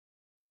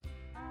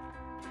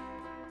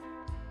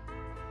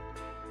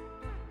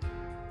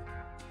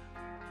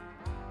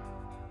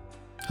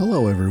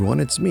Hello everyone,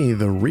 it's me,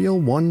 the real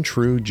one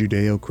true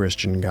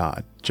Judeo-Christian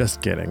God.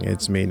 Just kidding,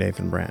 it's me,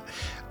 Nathan Brandt.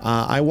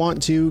 I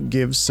want to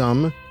give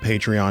some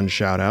Patreon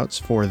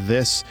shoutouts for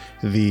this,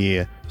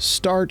 the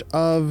start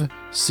of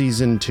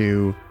Season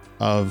 2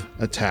 of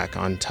Attack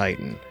on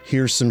Titan.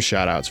 Here's some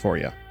shoutouts for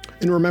you.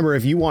 And remember,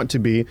 if you want to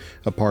be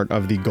a part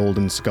of the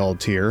Golden Skull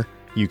tier,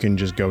 you can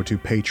just go to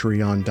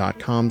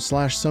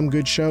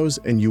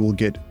patreon.com/somegoodshows and you will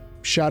get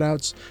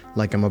shoutouts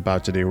like I'm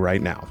about to do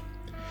right now.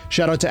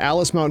 Shout out to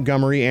Alice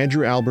Montgomery,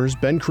 Andrew Albers,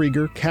 Ben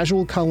Krieger,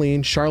 Casual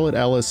Colleen, Charlotte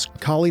Ellis,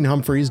 Colleen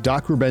Humphreys,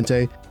 Doc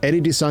Rubente, Eddie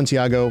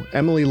DeSantiago,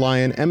 Emily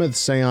Lyon, Emma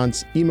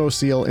Seance, Emo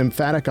Seal,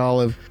 Emphatic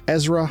Olive,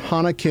 Ezra,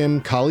 Hannah Kim,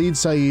 Khalid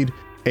Saeed.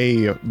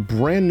 A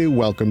brand new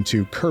welcome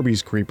to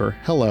Kirby's Creeper.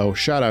 Hello,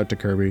 shout out to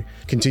Kirby.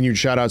 Continued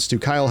shout outs to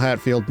Kyle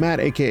Hatfield,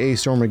 Matt aka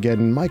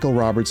Stormageddon, Michael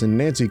Robertson,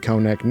 Nancy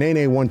Konek,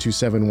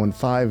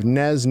 Nene12715,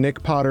 Nez,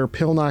 Nick Potter,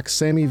 Pilnock,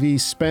 Sammy V,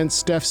 Spence,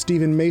 Steph,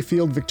 Stephen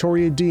Mayfield,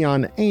 Victoria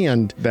Dion,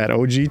 and that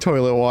OG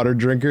toilet water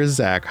drinker,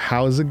 Zach.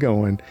 How's it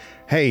going?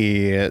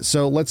 Hey,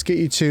 so let's get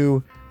you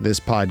to this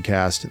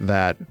podcast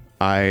that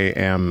I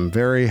am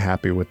very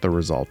happy with the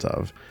result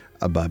of.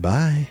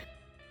 Bye-bye.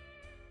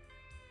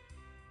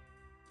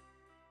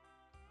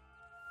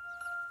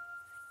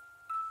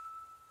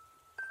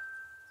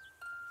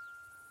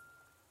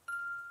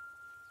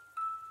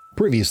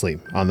 Previously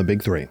on the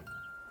Big Three.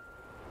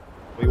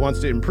 He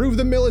wants to improve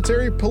the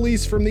military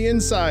police from the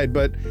inside,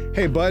 but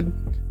hey, bud,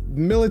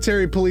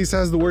 military police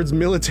has the words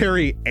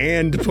military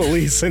and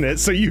police in it,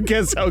 so you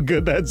guess how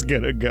good that's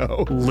gonna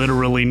go.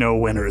 Literally no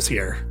winners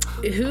here.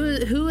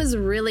 Who is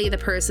really the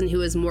person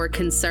who is more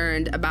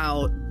concerned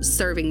about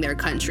serving their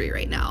country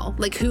right now?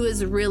 Like, who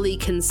is really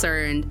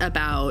concerned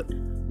about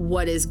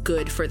what is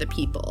good for the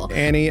people?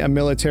 Annie, a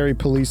military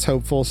police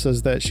hopeful,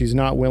 says that she's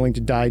not willing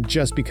to die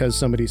just because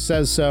somebody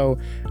says so,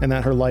 and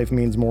that her life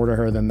means more to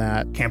her than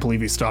that. Can't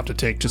believe he stopped to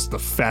take just the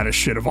fattest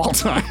shit of all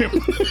time.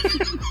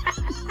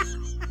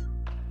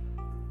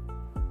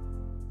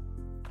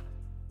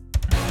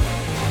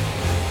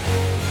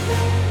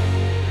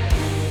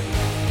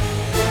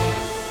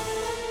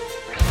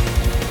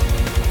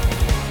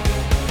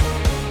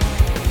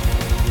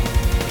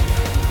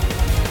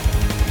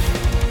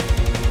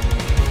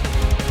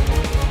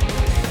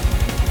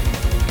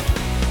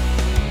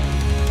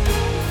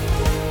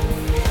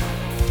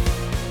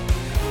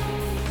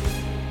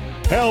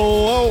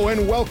 Hello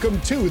and welcome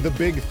to The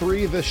Big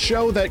Three, the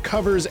show that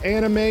covers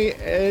anime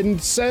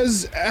and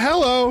says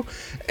hello.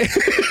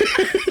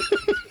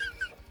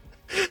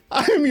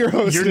 I'm your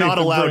host. You're not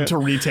Nathan allowed Brandt. to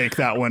retake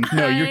that one.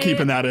 No, you're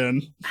keeping that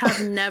in.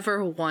 Have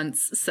never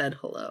once said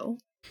hello.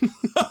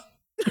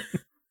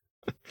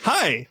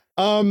 Hi.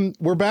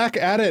 We're back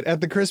at it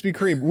at the Krispy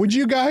Kreme. Would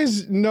you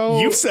guys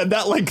know? You've said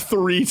that like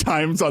 3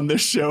 times on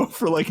this show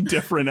for like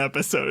different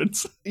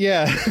episodes.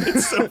 Yeah.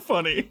 It's so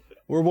funny.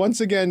 We're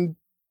once again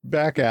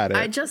back at it.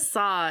 I just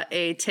saw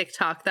a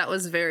TikTok that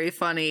was very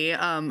funny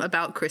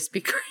about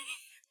Krispy Kreme.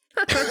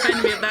 That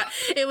reminded me of that.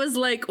 It was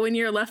like when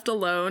you're left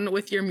alone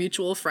with your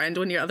mutual friend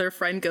when your other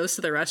friend goes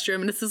to the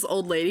restroom, and it's this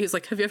old lady who's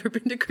like, "Have you ever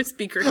been to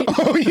Krispy Kreme?"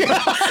 Oh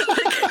yeah.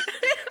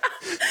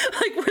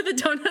 like were the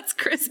donuts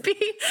crispy?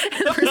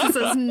 And the person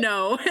says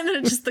no, and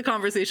then just the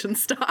conversation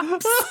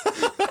stops.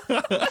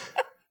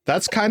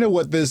 That's kind of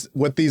what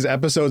these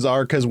episodes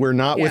are, because we're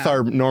not with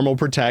our normal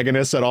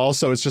protagonists at all.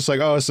 So it's just like,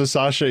 oh, so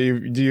Sasha,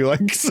 do you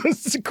like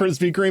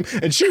Krispy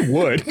Kreme? And she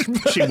would.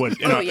 She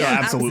would. Oh, yeah,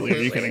 absolutely.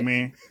 Are you kidding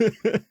me?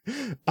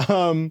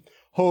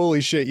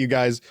 Holy shit, you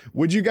guys.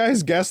 Would you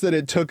guys guess that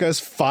it took us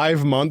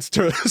 5 months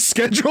to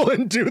schedule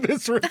and do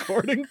this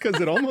recording?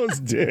 Because it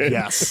almost did.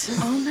 Yes.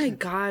 Oh my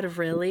God,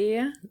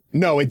 really?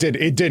 No, it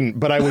didn't.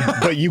 But I would.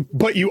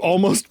 but you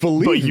almost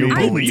believed me.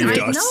 believed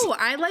us. No,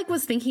 I like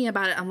was thinking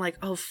about it. I'm like,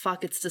 oh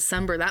fuck, it's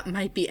December. That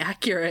might be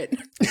accurate.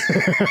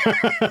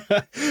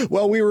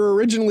 Well, we were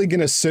originally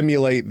going to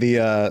simulate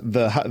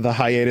the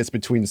hiatus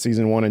between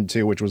season 1 and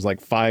 2, which was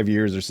like 5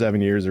 years or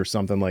 7 years or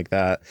something like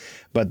that.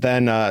 But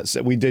then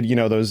so we did,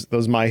 those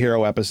My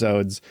Hero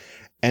episodes,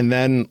 and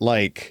then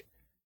like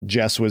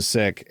Jess was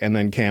sick, and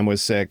then Cam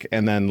was sick,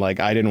 and then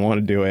like I didn't want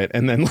to do it,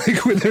 and then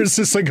like there's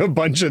just like a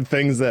bunch of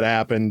things that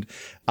happened.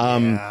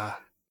 Yeah.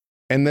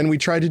 And then we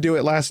tried to do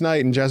it last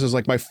night, and Jess was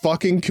like, my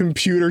fucking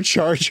computer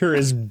charger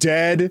is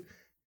dead.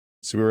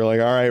 So we were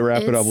like, all right,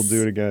 wrap it up. We'll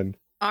do it again.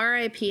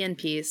 R.I.P. in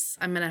peace.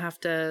 I'm going to have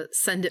to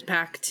send it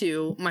back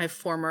to my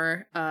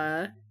former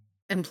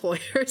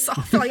employers.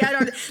 Like,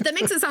 that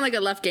makes it sound like a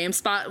left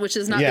GameSpot, which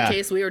is not the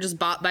case. We were just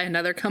bought by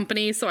another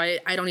company. So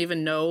I don't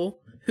even know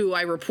who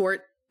I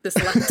report this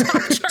laptop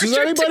charger Does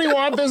anybody to.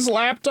 want this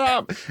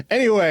laptop?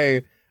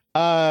 Anyway,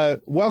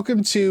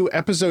 welcome to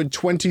episode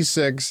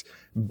 26,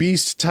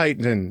 Beast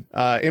Titan.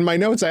 In my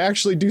notes, I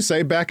actually do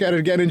say back at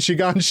it again in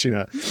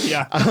Shiganshina.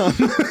 Yeah.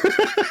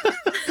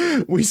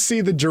 We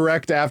see the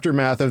direct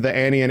aftermath of the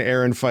Annie and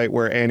Eren fight,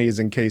 where Annie is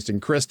encased in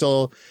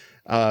crystal.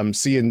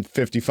 See in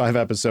 55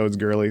 episodes,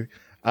 girly.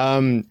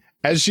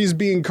 As she's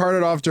being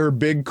carted off to her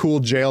big, cool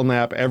jail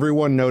nap,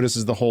 everyone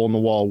notices the hole in the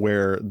wall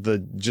where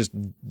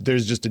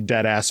there's just a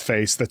dead ass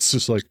face that's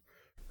just like,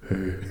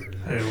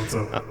 Hey, what's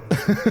up?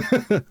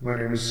 My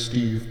name is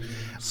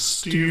Steve.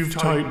 Steve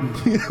Titan.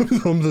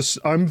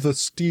 I'm the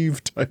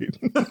Steve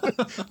Titan.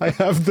 I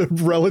have the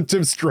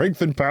relative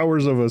strength and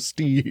powers of a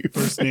Steve.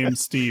 First name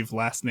Steve,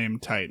 last name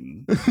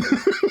Titan.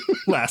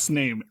 Last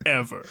name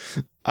ever.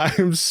 I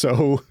am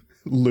so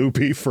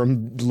loopy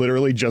from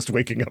literally just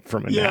waking up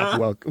from a nap.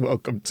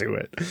 Welcome to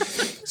it.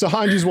 So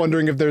Hanji's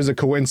wondering if there's a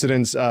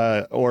coincidence,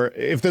 or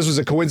if this was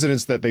a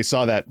coincidence that they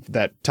saw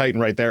that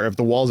Titan right there, if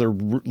the walls are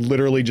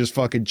literally just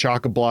fucking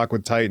chock-a-block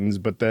with Titans,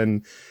 but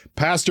then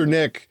Pastor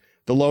Nick,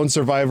 the lone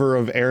survivor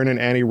of Aaron and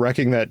Annie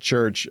wrecking that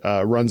church,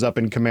 runs up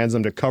and commands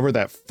them to cover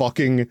that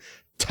fucking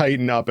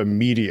Titan up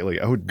immediately.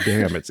 Oh,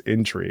 damn, it's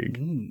intrigue.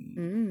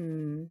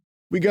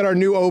 We got our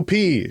new OP,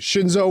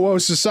 Shinzo O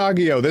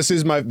Sasageo. This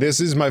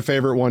is my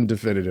favorite one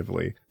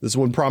definitively. This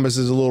one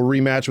promises a little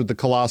rematch with the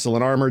Colossal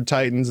and Armored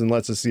Titans and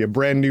lets us see a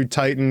brand new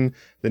Titan,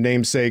 the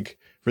namesake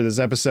for this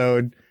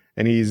episode,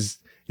 and he's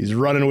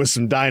running with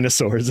some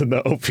dinosaurs in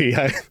the OP.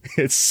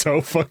 It's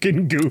so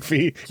fucking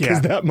goofy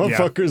because that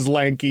motherfucker's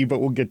lanky, but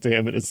we'll get to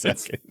him in a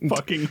second. It's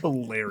fucking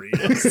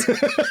hilarious.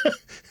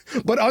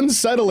 But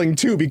unsettling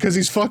too because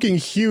he's fucking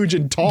huge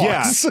and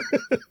talks.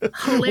 Yeah.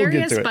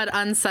 Hilarious but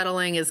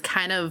unsettling is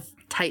kind of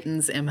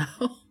Titan's MO.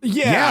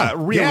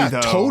 Really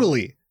though.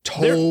 Totally.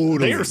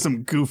 They are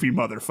some goofy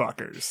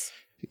motherfuckers.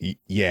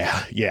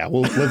 Yeah.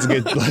 Well, let's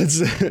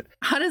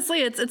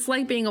honestly, it's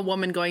like being a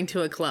woman going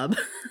to a club.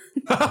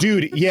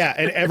 Dude, yeah,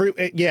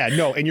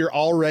 and you're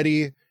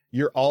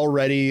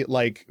already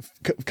like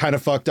kind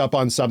of fucked up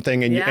on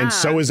something, and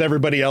so is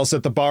everybody else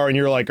at the bar, and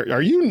you're like,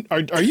 are you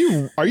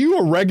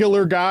a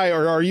regular guy,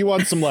 or are you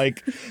on some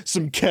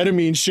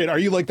ketamine shit? Are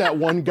you like that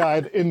one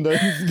guy in the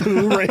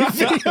Ray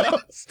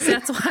videos?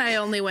 That's why I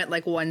only went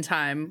like one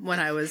time when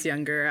I was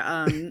younger.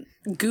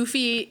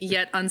 Goofy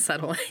yet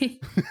unsettling.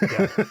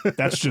 Yeah,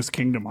 that's just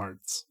Kingdom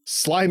Hearts.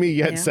 Slimy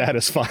yet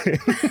satisfying.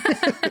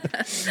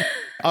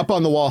 Up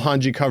on the wall,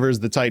 Hanji covers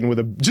the Titan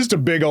with just a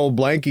big old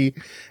blankie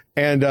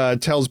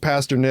and tells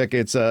Pastor Nick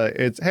it's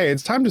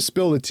time to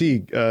spill the tea,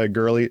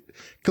 girlie.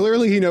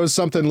 Clearly he knows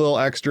something a little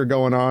extra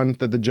going on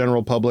that the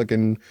general public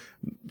and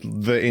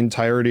the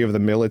entirety of the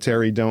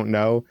military don't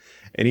know.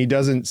 And he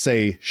doesn't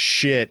say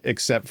shit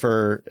except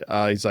for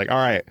he's like, all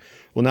right,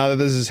 well, now that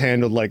this is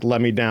handled, like,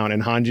 let me down.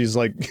 And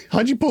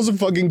Hanji pulls a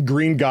fucking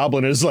Green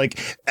Goblin and is like,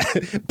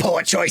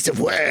 poor choice of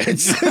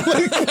words. Is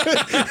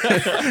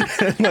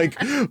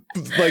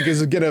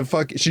gonna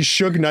she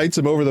Suge Knights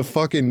him over the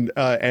fucking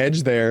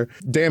edge there.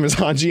 Damn, is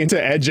Hanji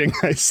into edging?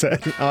 I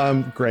said.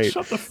 Great.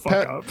 Shut the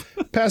fuck up.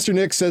 Pastor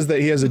Nick says that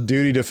he has a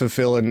duty to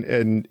fulfill,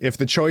 and if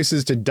the choice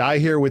is to die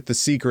here with the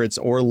secrets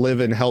or live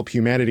and help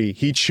humanity,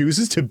 he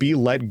chooses to be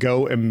let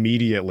go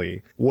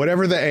immediately.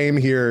 Whatever the aim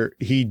here,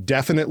 he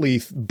definitely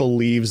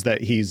believes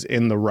that he's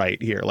in the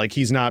right here. Like,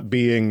 he's not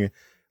being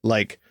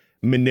like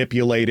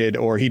manipulated,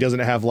 or he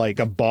doesn't have like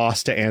a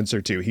boss to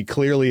answer to. He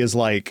clearly is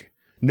like,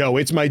 no,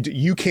 it's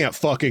you can't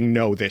fucking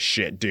know this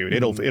shit, dude.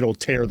 It'll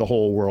tear the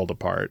whole world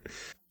apart.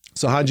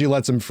 So Hanji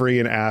lets him free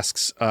and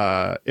asks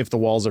if the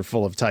walls are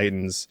full of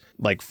Titans,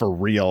 like for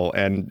real.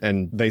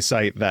 And they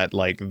cite that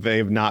like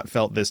they've not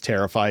felt this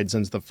terrified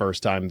since the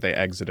first time they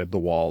exited the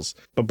walls.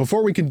 But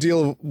before we can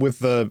deal with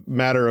the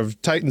matter of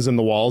Titans in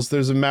the walls,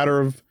 there's a matter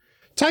of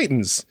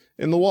Titans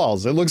in the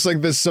walls. It looks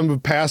like there's some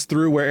pass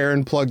through where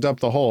Aaron plugged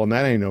up the hole, and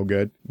that ain't no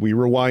good. We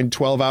rewind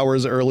 12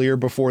 hours earlier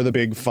before the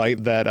big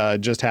fight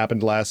that just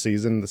happened last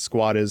season. The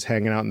squad is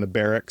hanging out in the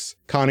barracks.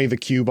 Connie the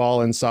cue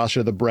ball and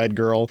Sasha the bread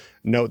girl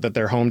note that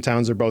their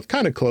hometowns are both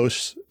kind of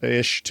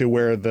close-ish to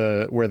where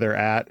they're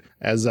at,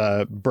 as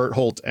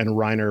Bertholdt and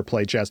Reiner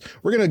play chess.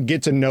 We're gonna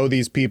get to know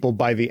these people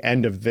by the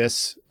end of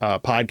this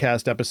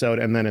podcast episode,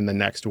 and then in the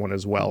next one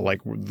as well.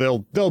 Like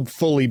they'll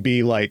fully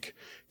be like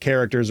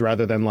characters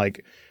rather than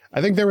like, I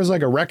think there was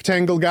like a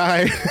rectangle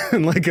guy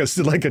and like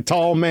a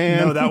tall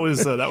man. No, that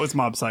was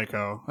Mob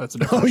Psycho. That's a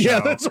different show. Yeah,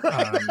 that's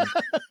right.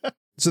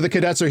 So the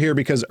cadets are here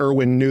because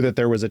Erwin knew that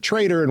there was a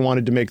traitor and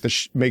wanted to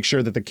make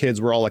sure that the kids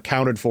were all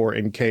accounted for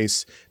in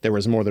case there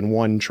was more than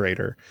one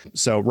traitor.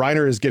 So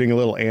Reiner is getting a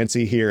little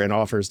antsy here and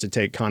offers to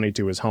take Connie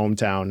to his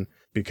hometown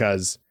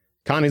because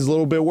Connie's a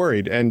little bit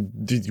worried. And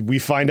we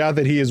find out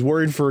that he is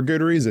worried for a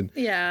good reason.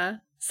 Yeah.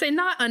 Say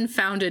not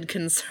unfounded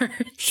concern.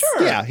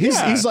 Sure. Yeah,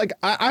 he's like,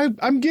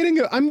 I'm getting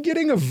a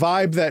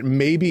vibe that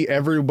maybe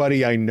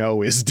everybody I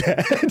know is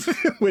dead,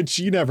 which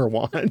you never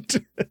want.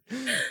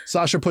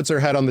 Sasha puts her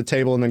head on the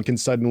table and then can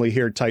suddenly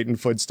hear Titan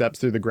footsteps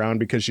through the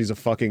ground because she's a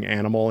fucking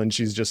animal, and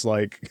she's just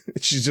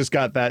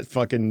got that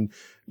fucking,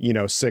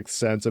 sixth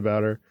sense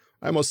about her.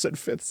 I almost said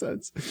fifth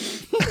sense.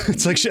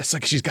 It's like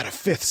she's got a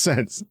fifth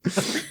sense.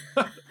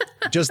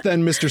 Just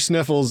then, Mr.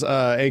 Sniffles,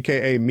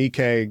 a.k.a.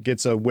 Mike,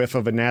 gets a whiff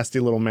of a nasty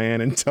little man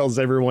and tells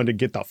everyone to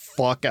get the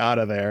fuck out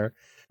of there.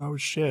 Oh,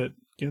 shit.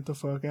 Get the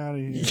fuck out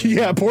of here.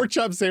 Yeah, pork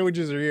chop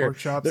sandwiches are here. Pork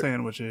chop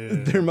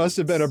sandwiches. There must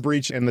have been a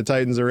breach and the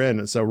Titans are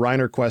in. So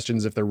Reiner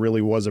questions if there really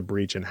was a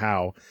breach and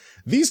how.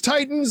 These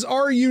Titans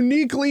are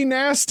uniquely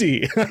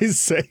nasty. I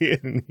say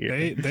it in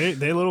here.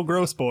 They little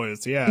gross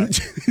boys. Yeah.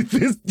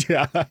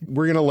 Yeah.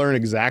 We're going to learn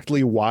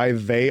exactly why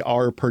they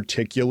are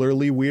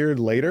particularly weird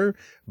later.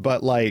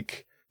 But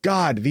like,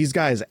 God, these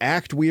guys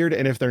act weird.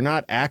 And if they're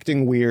not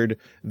acting weird,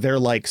 they're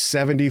like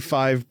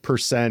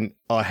 75%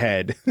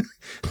 ahead.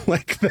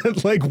 Like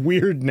that, like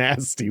weird,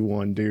 nasty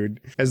one, dude.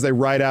 As they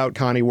ride out,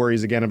 Connie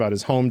worries again about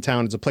his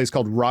hometown. It's a place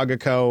called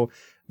Ragako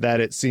that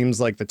it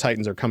seems like the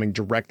Titans are coming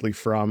directly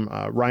from.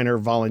 Reiner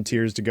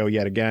volunteers to go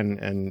yet again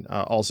and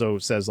also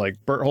says like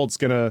Bertholdt's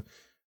gonna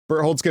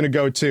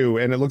go too,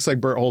 and it looks like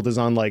Bertholdt is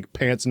on like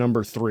pants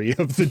number 3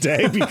 of the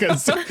day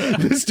because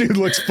this dude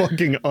looks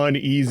fucking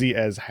uneasy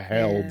as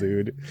hell,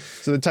 dude.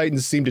 So the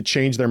Titans seem to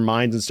change their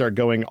minds and start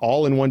going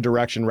all in one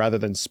direction rather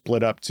than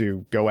split up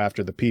to go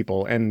after the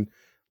people. And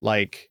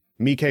like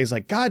Mikkei's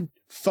like, God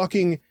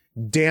fucking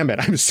damn it,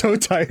 I'm so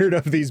tired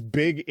of these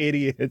big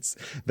idiots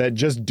that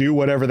just do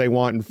whatever they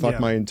want and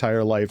fuck my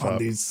entire life up. On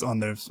this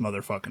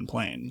motherfucking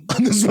plane.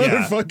 On this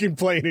motherfucking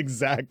plane,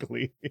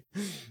 exactly.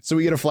 So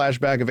we get a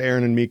flashback of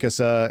Eren and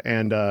Mikasa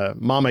and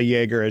Mama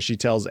Jaeger as she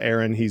tells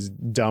Eren he's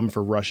dumb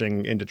for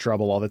rushing into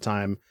trouble all the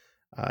time.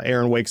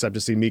 Eren wakes up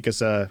to see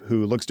Mikasa,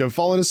 who looks to have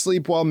fallen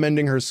asleep while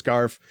mending her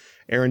scarf.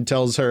 Eren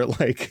tells her,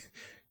 like,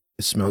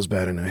 it smells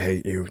bad and I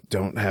hate you.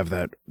 Don't have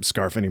that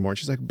scarf anymore. And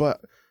she's like, but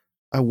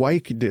I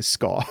like this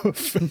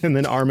scarf. And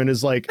then Armin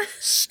is like,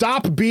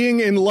 stop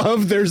being in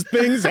love. There's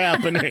things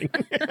happening.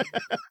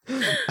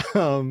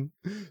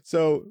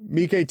 So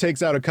Mikkei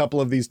takes out a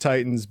couple of these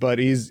Titans, but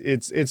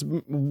it's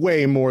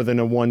way more than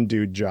a one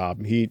dude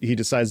job. He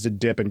decides to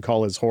dip and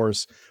call his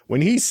horse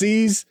when he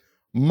sees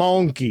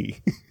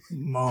Monkey.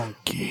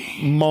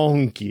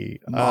 Monkey.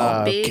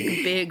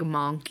 Big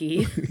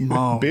monkey.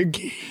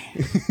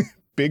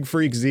 Big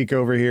freak Zeke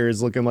over here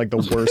is looking like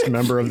the worst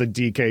member of the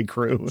DK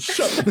crew.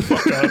 Shut the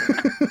fuck up.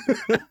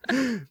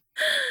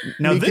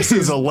 Now this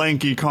is a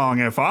lanky Kong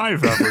if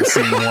I've ever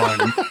seen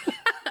one.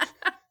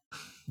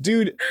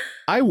 Dude,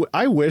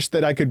 I wish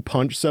that I could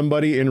punch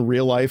somebody in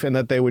real life and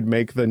that they would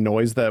make the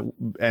noise that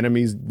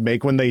enemies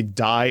make when they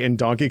die in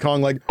Donkey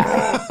Kong, like.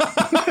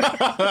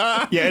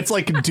 Yeah, it's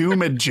like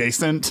Doom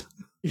adjacent.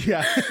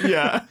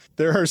 Yeah.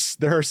 There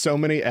are so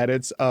many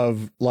edits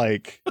of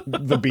like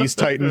the Beast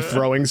Titan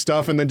throwing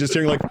stuff and then just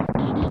hearing like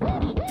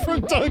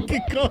from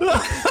Donkey Kong.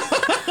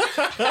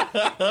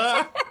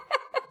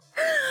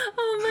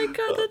 Oh my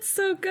God, that's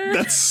so good.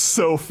 That's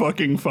so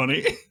fucking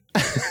funny.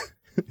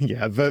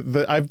 Yeah,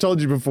 I've told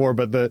you before,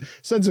 but the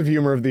sense of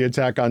humor of the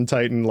Attack on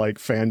Titan like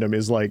fandom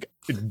is like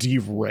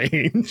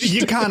deranged.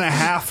 You kind of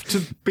have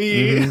to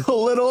be a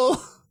little.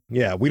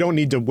 Yeah, we don't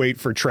need to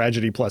wait for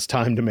tragedy plus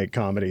time to make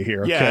comedy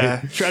here. Okay?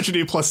 Yeah,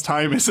 tragedy plus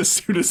time is as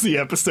soon as the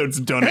episode's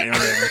done airing.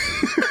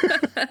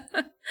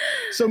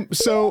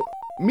 So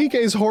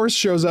Mikkei's horse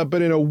shows up,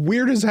 but in a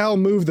weird as hell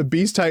move, the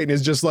Beast Titan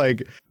is just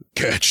like,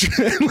 catch,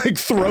 and like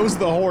throws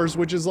the horse,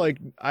 which is like,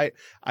 I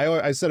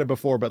said it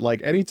before, but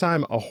like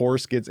anytime a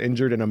horse gets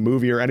injured in a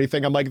movie or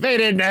anything, I'm like, they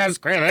didn't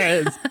ask for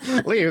this.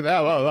 Leave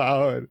them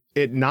alone.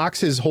 It knocks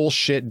his whole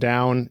shit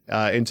down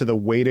into the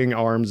waiting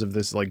arms of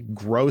this like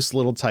gross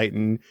little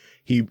Titan.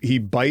 He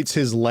bites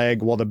his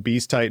leg while the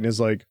Beast Titan is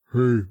like,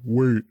 hey,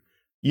 wait,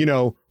 you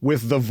know,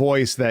 with the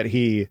voice that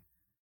he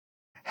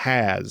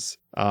has.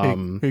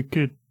 Hey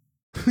kid,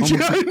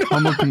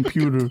 I'm a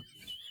computer.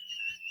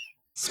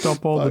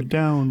 Stop all the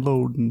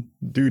downloading.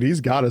 Dude,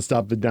 he's got to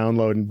stop the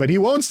downloading, but he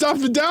won't stop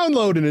the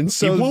downloading. And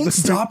so he won't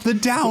stop the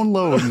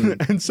downloading.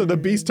 And so the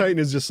Beast Titan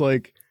is just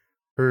like,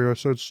 hey, I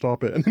said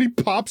stop it. And then he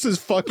pops his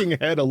fucking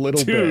head a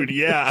little bit. Dude,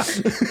 yeah.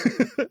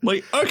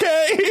 Like,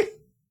 okay.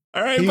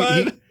 All right,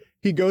 bud.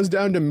 He goes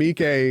down to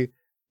Mikkei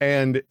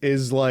and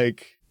is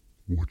like,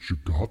 what you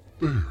got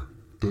there?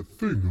 That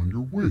thing on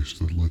your waist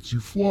that lets you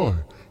fly.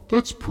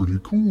 That's pretty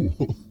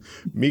cool.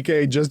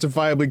 Mikkei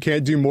justifiably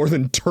can't do more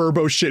than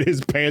turbo shit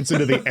his pants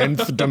into the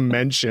nth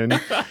dimension.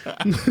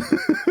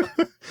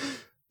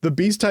 The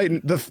Beast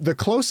Titan, the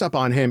close-up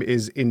on him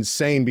is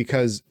insane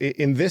because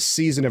in this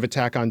season of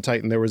Attack on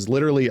Titan, there was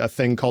literally a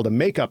thing called a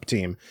makeup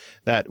team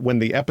that when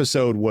the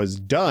episode was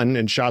done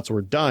and shots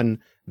were done,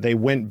 they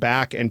went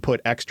back and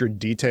put extra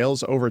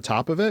details over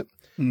top of it.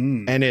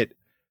 And it,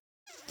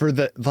 for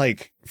the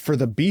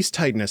Beast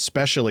Titan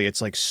especially,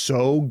 it's like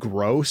so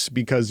gross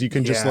because you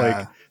can just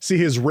like see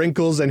his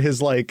wrinkles and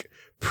his like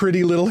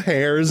pretty little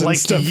hairs and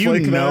stuff like that. You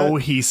know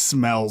he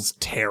smells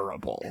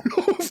terrible.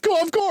 Of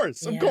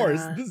course.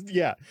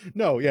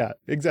 No,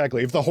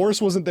 exactly. If the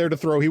horse wasn't there to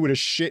throw, he would have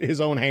shit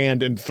his own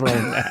hand and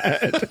thrown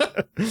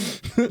that.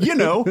 You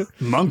know,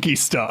 monkey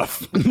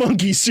stuff.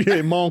 Monkey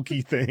shit,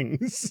 monkey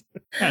things.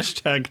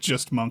 Hashtag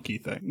just monkey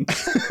things.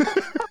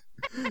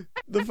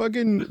 The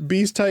fucking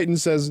Beast Titan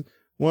says,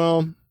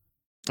 well,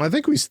 I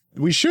think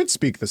we should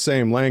speak the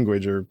same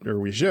language, or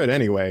we should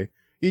anyway.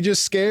 You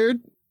just scared?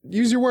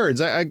 Use your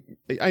words. I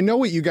know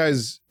what you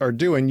guys are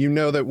doing. You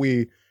know that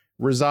we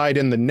reside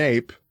in the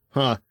Nape,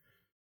 huh?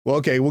 Well,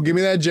 okay, well, give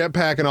me that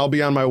jetpack and I'll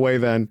be on my way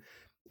then.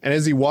 And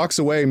as he walks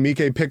away,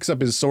 Mike picks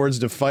up his swords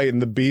to fight,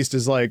 and the beast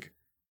is like,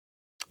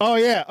 oh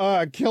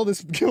yeah, kill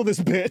this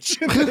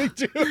bitch. And they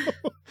do.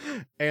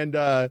 And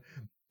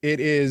it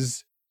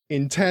is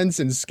intense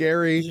and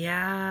scary.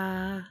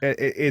 Yeah.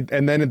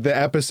 And then the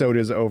episode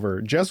is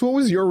over. Jess, what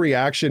was your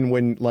reaction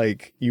when,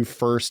 like, you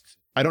first,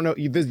 I don't know,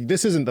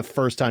 this isn't the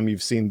first time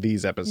you've seen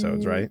these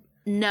episodes, right?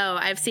 No,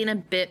 I've seen a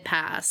bit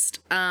past.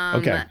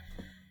 Okay.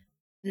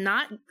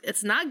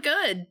 It's not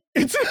good.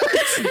 It's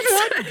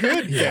not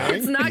good. Yeah.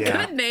 It's not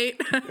good,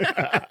 Nate.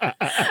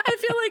 I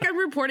feel like I'm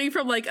reporting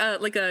from like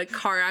a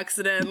car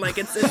accident. Like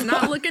it's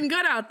not looking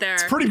good out there.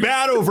 It's pretty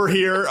bad over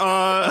here.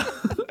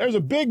 There's a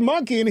big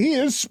monkey and he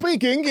is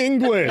speaking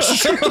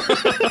English.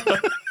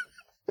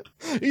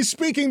 He's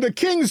speaking the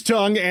king's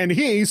tongue and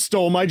he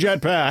stole my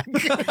jetpack.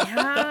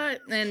 Yeah,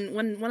 and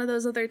when one of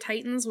those other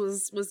titans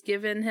was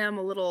giving him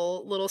a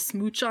little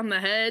smooch on the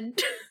head.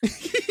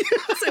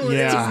 So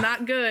it's just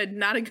not good.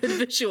 Not a good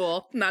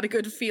visual. Not a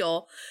good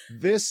feel.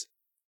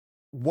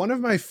 One of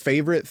my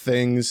favorite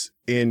things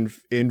in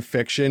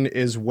fiction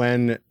is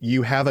when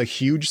you have a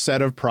huge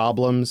set of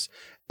problems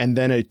and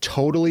then a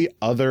totally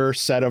other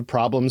set of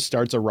problems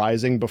starts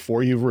arising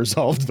before you've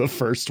resolved the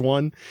first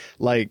one.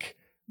 Like,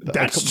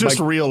 that's just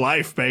real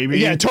life, baby.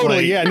 Yeah,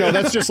 totally. Yeah, no,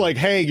 that's just like,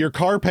 hey, your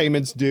car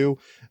payment's due.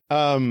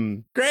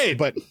 Great.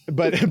 But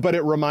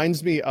it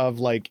reminds me of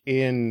like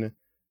in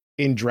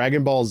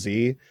Dragon Ball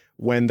Z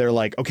when they're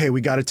like, okay, we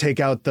got to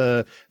take out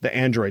the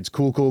androids.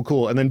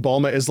 Cool. And then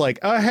Bulma is like,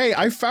 hey,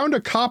 I found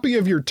a copy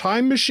of your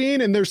time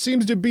machine and there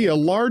seems to be a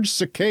large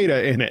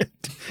cicada in it.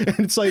 And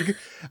it's like,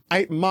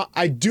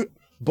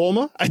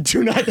 Bulma, I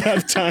do not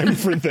have time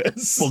for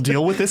this. We'll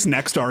deal with this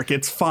next arc.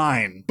 It's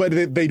fine.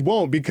 But they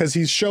won't, because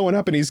he's showing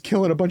up and he's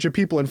killing a bunch of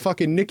people in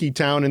fucking Nikki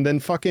Town, and then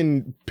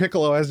fucking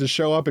Piccolo has to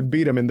show up and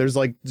beat him, and there's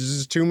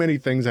just too many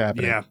things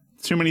happening. Yeah,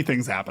 too many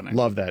things happening.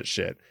 Love that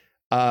shit.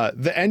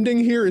 The ending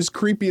here is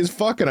creepy as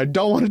fuck, and I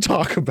don't want to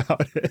talk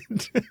about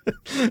it.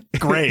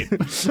 Great.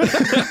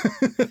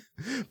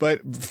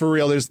 But for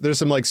real, there's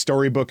some like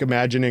storybook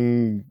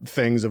imagining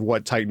things of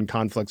what Titan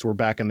conflicts were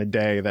back in the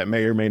day that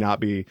may or may not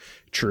be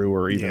true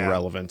or even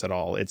relevant at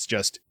all. It's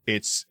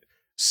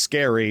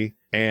scary,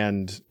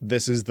 and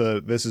this is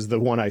the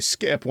one I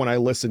skip when I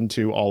listen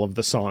to all of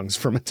the songs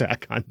from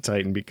Attack on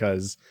Titan,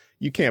 because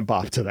you can't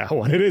bop to that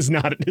one. It is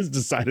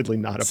decidedly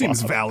not a bop.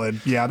 Seems valid.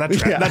 Yeah,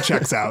 that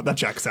checks out. That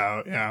checks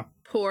out. Yeah.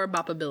 Poor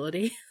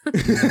bopability.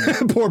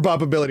 Poor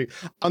bopability.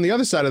 On the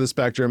other side of the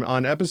spectrum,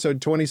 on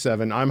episode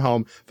 27, I'm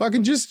home.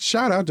 Fucking just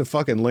shout out to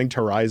fucking Linked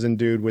Horizon,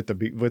 dude, with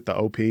the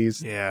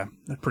OPs. Yeah,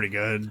 that's pretty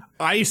good.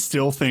 I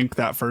still think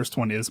that first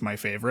one is my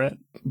favorite,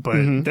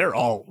 but they're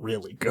all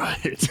really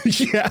good.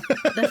 Yeah.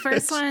 The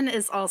first one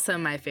is also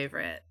my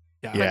favorite.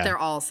 Yeah. But they're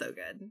all so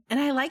good. And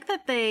I like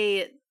that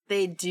they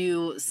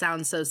do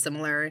sound so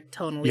similar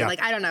tonally. Yeah.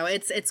 Like, I don't know.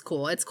 It's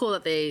cool. It's cool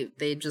that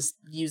they just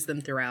use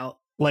them throughout.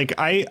 Like,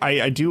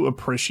 I do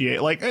appreciate,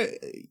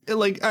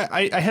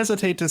 I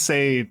hesitate to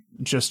say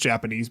just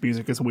Japanese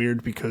music is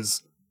weird,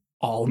 because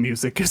all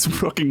music is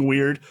fucking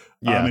weird.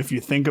 Yeah. If you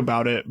think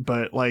about it,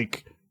 but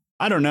like,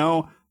 I don't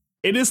know.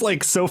 It is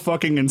like so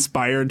fucking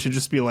inspired to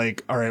just be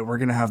like, all right, we're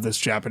going to have this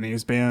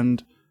Japanese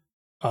band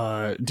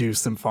do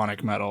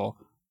symphonic metal,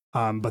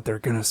 but they're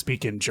going to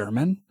speak in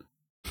German.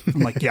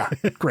 I'm like, yeah,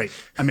 great.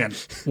 I'm in.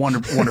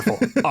 Wonderful.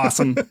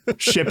 Awesome.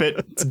 Ship it.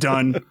 It's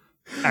done.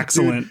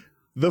 Excellent. Dude,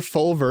 the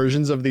full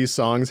versions of these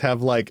songs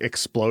have like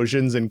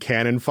explosions and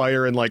cannon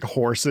fire and like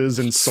horses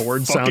and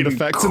sword sound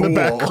effects in the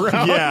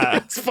background. Yeah.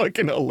 It's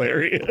fucking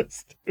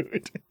hilarious,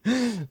 dude.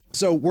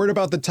 So word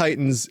about the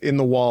Titans in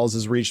the walls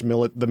has reached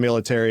the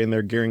military, and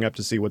they're gearing up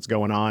to see what's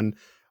going on.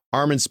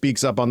 Armin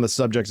speaks up on the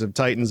subjects of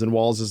Titans, and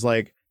Walls is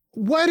like,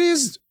 what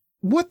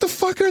the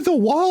fuck are the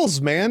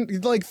walls, man?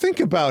 Like, think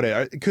about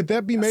it. Could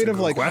that be made of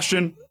like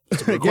question?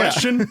 That's a good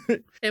question.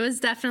 It was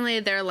definitely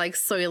their like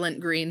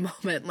Soylent Green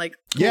moment. Like,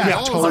 yeah,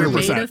 walls are 100%.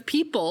 made of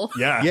people.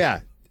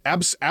 Yeah.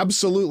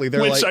 Absolutely.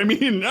 They're Which, like, I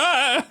mean,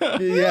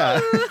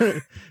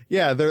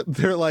 yeah.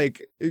 They're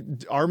like,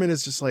 Armin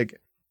is just like,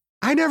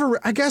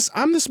 I guess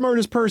I'm the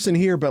smartest person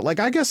here, but like,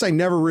 I guess I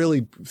never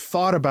really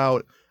thought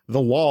about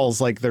the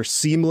walls. Like, they're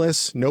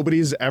seamless.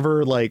 Nobody's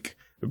ever like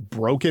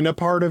broken a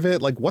part of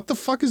it. Like, what the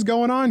fuck is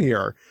going on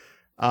here?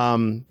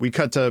 We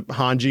cut to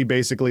Hanji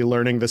basically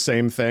learning the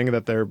same thing,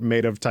 that they're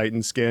made of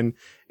Titan skin,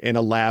 in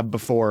a lab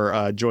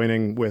before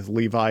joining with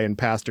Levi and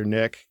Pastor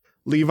Nick.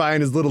 Levi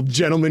in his little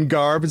gentleman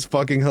garb is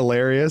fucking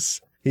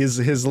hilarious.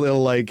 His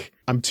little like,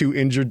 I'm too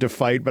injured to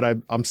fight,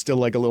 but I'm still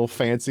like a little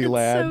fancy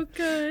lad. So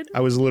good. I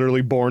was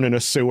literally born in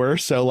a sewer,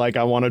 so like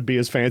I want to be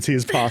as fancy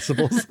as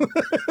possible.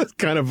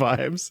 Kind of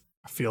vibes.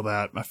 I feel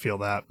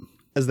that.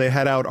 As they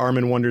head out,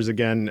 Armin wonders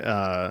again.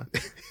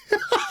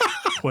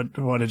 What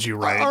did you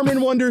write? Armin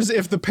wonders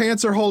if the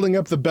pants are holding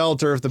up the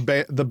belt, or if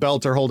the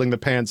belt are holding the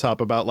pants up,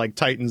 about like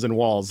Titans and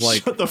walls.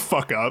 Like, shut the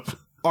fuck up.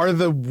 Are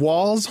the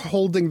walls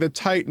holding the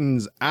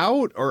Titans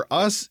out, or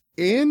us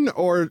in,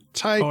 or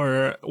tight?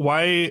 Or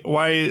why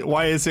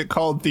is it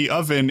called the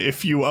oven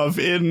if you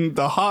oven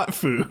the hot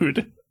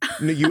food?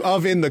 You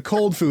oven the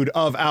cold food,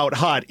 of out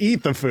hot,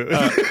 eat the food.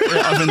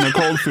 Oven the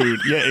cold food.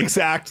 Yeah,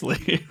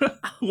 exactly.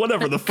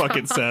 Whatever the fuck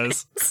it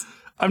says.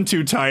 I'm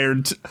too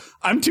tired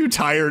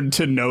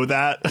to know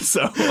that.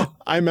 So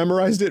I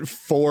memorized it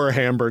for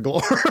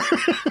Hamburglore.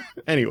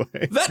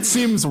 Anyway. That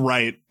seems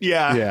right.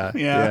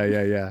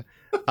 Yeah.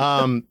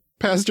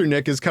 Pastor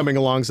Nick is coming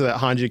along so that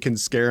Hanji can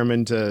scare him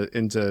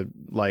into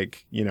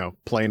like,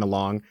 playing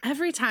along.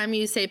 Every time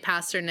you say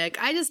Pastor Nick,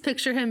 I just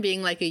picture him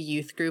being like a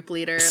youth group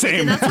leader.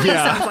 Same. Like, that's what it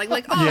sounds like.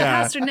 Like,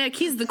 Pastor Nick,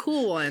 he's the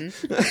cool one.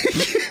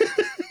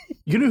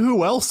 You know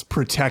who else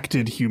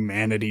protected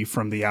humanity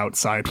from the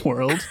outside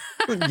world?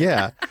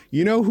 Yeah.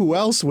 You know who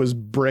else was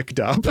bricked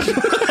up?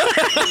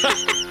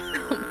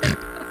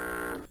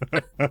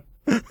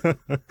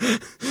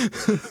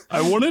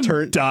 I want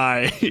to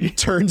die.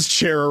 Turns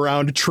chair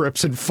around,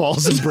 trips and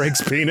falls and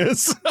breaks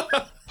penis.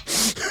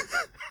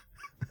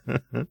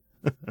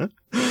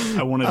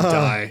 I want to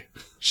die.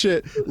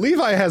 Shit.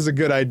 Levi has a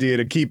good idea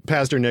to keep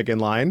Pastor Nick in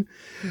line.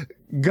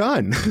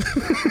 Gun.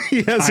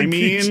 He's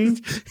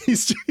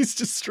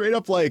just straight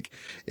up like,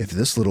 if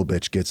this little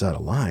bitch gets out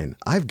of line,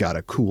 I've got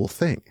a cool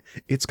thing.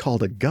 It's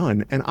called a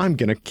gun, and I'm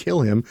gonna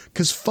kill him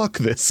because fuck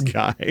this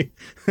guy.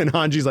 And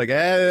Hanji's like,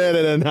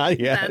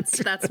 not yet.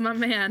 That's my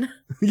man.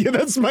 Yeah,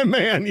 that's my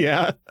man.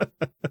 Yeah.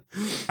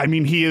 I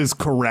mean, he is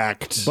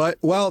correct. But,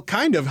 well,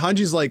 kind of.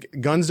 Hanji's like,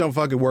 guns don't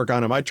fucking work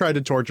on him. I tried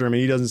to torture him,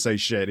 and he doesn't say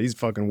shit. He's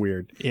fucking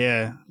weird.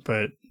 Yeah,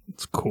 but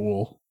it's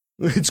cool.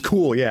 It's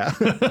cool, yeah.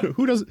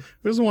 Who doesn't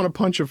want to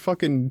punch a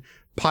fucking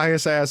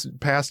pious ass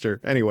pastor?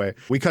 Anyway,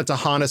 we cut to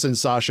Hannes and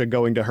Sasha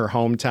going to her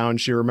hometown.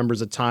 She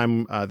remembers a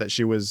time that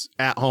she was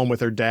at home with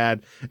her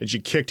dad and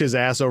she kicked his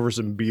ass over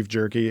some beef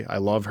jerky. I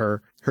love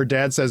her. Her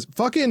dad says,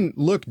 fucking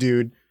look,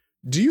 dude.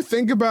 Do you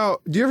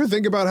ever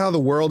think about how the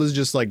world is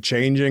just like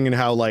changing and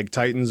how like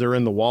Titans are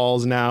in the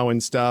walls now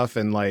and stuff,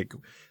 and like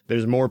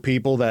there's more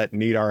people that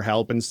need our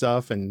help and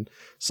stuff? And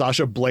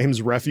Sasha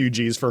blames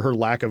refugees for her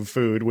lack of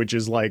food, which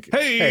is like,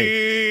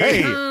 hey,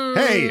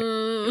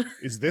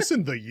 is this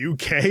in the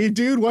UK,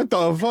 dude? What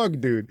the fuck,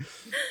 dude?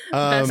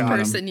 Best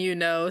person you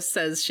know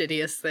says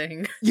shittiest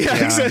thing.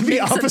 Yeah. Exactly. The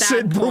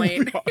opposite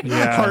point.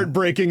 Yeah.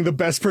 Heartbreaking. The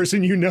best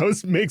person you know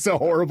makes a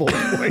horrible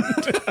point.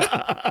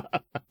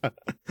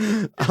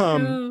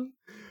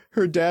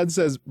 Her dad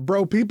says,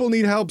 bro, people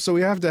need help, so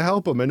we have to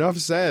help them. Enough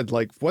said.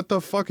 Like, what the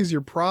fuck is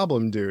your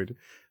problem, dude?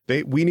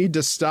 We need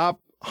to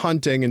stop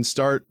hunting and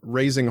start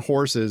raising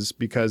horses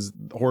because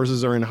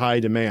horses are in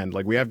high demand.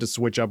 Like, we have to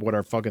switch up what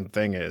our fucking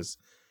thing is.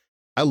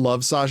 I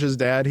love Sasha's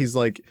dad. He's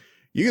like,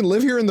 you can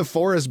live here in the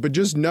forest, but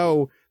just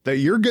know that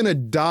you're gonna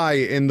die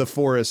in the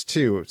forest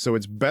too. So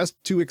it's best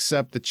to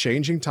accept the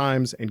changing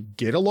times and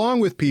get along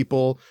with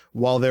people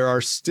while there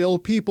are still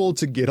people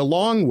to get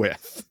along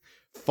with.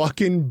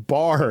 Fucking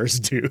bars,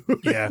 dude.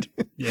 Yeah.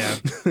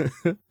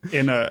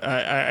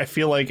 I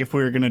feel like if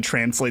we were going to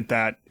translate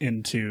that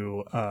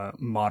into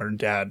modern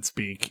dad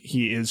speak,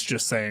 he is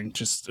just saying,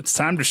 it's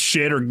time to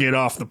shit or get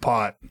off the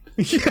pot.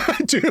 Yeah,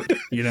 dude.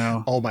 You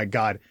know? Oh my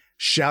God.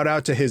 Shout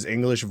out to his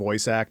English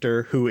voice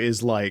actor who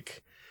is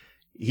like,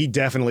 he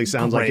definitely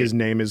sounds like his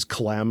name is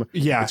Clem.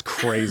 Yeah. It's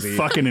crazy.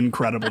 Fucking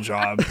incredible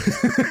job.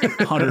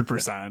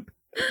 100%.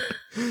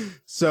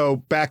 So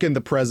back in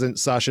the present,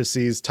 Sasha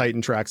sees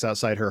Titan tracks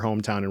outside her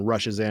hometown and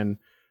rushes in.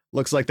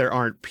 Looks like there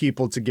aren't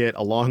people to get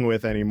along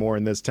with anymore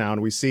in this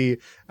town. We see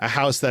a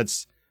house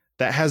that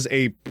has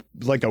a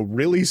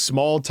really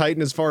small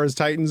Titan as far as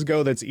Titans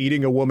go that's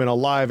eating a woman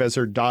alive as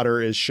her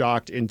daughter is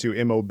shocked into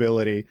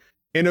immobility.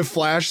 In a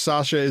flash,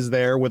 Sasha is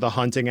there with a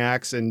hunting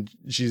axe and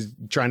she's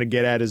trying to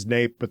get at his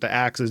nape, but the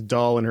axe is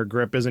dull and her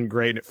grip isn't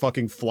great and it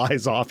fucking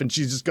flies off and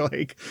she's just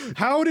like,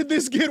 how did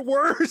this get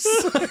worse?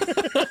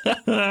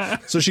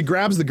 So she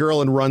grabs the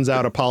girl and runs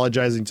out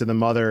apologizing to the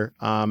mother.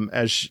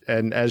 As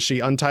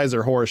she unties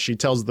her horse, she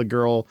tells the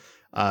girl,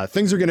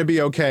 things are going to be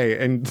okay.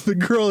 And the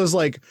girl is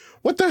like,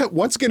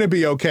 what's going to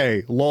be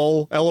okay?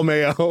 Lol,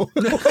 LMAO.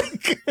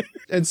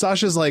 And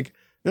Sasha's like,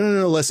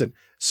 no, listen.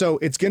 So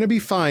it's going to be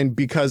fine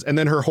because, and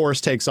then her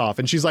horse takes off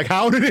and she's like,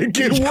 how did it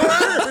get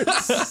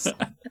worse?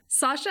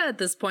 Sasha at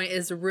this point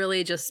is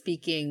really just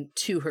speaking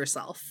to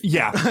herself.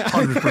 Yeah,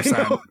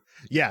 100%.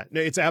 Yeah,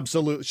 it's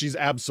absolute. She's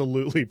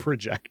absolutely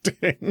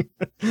projecting.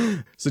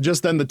 So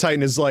just then the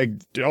Titan is like,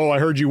 oh, I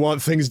heard you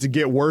want things to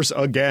get worse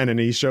again. And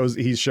he shows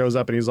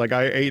up and he's like,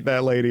 I ate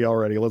that lady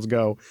already. Let's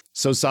go.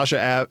 So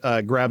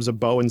Sasha grabs a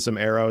bow and some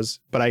arrows,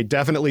 but I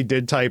definitely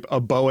did type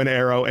a bow and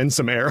arrow and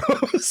some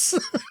arrows.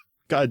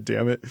 God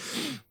damn it.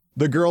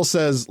 The girl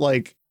says,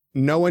 like,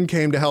 no one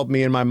came to help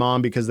me and my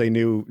mom because they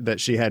knew that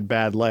she had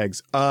bad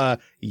legs.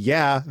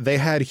 Yeah, they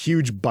had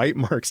huge bite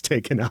marks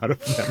taken out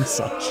of them,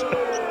 Sasha.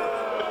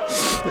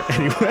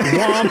 Anyway.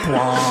 Womp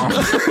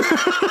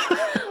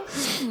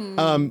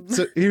womp.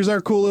 So here's our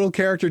cool little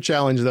character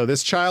challenge, though.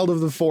 This child of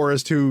the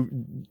forest who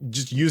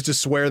just used to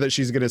swear that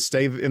she's going to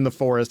stay in the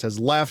forest has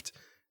left.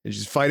 And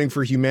she's fighting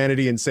for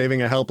humanity and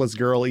saving a helpless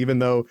girl, even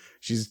though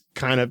she's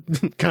kind of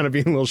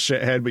being a little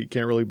shithead, but you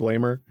can't really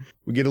blame her.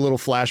 We get a little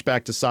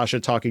flashback to Sasha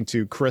talking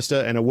to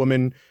Krista and a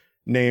woman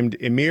named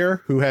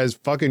Ymir, who has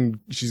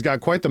she's got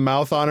quite the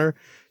mouth on her.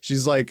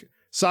 She's like,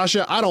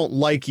 Sasha, I don't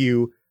like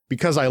you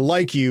because I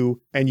like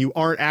you and you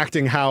aren't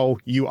acting how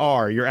you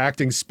are. You're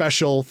acting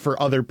special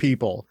for other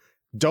people.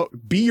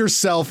 Don't be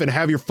yourself and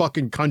have your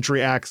fucking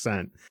country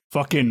accent.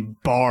 Fucking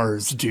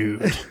bars,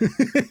 dude.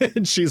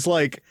 And she's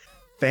like,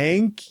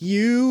 thank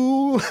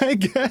you, I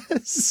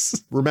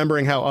guess.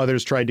 Remembering how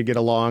others tried to get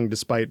along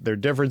despite their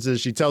differences,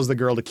 she tells the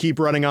girl to keep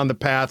running on the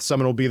path.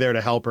 Someone will be there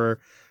to help her.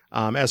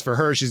 As for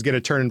her, she's going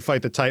to turn and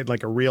fight the Titan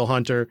like a real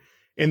hunter.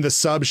 In the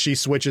sub, she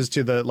switches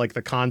to the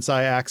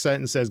Kansai accent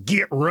and says,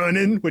 get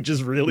running, which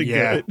is really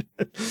good.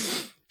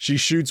 She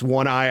shoots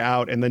one eye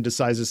out and then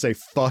decides to say,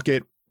 fuck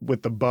it,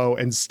 with the bow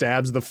and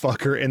stabs the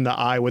fucker in the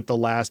eye with the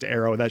last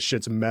arrow. That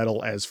shit's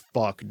metal as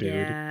fuck, dude.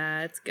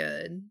 Yeah, it's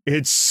good.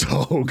 It's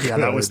so good. Yeah,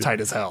 that was tight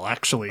as hell,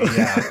 actually.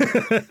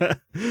 Yeah.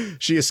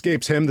 She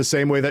escapes him the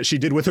same way that she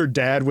did with her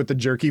dad with the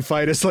jerky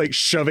fight. It's like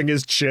shoving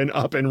his chin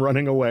up and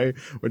running away,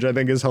 which I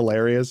think is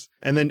hilarious.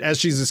 And then as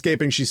she's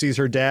escaping, she sees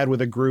her dad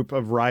with a group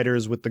of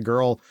riders with the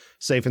girl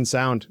safe and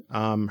sound.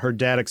 Her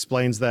dad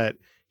explains that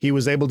he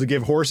was able to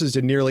give horses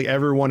to nearly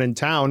everyone in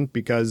town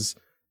because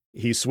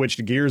he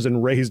switched gears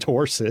and raised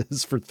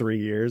horses for 3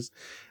 years.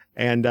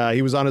 And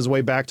he was on his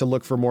way back to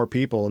look for more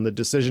people. And the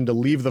decision to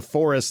leave the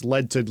forest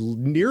led to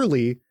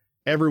nearly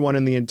everyone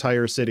in the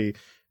entire city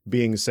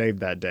being saved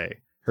that day.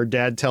 Her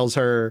dad tells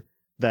her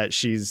that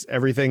she's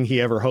everything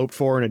he ever hoped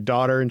for in a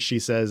daughter. And she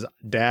says,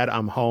 Dad,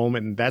 I'm home.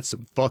 And that's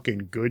some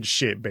fucking good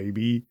shit,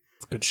 baby.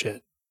 It's good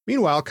shit.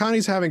 Meanwhile,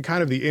 Connie's having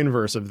kind of the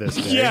inverse of this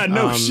day. Yeah,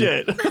 no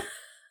shit.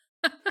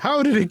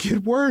 How did it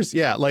get worse?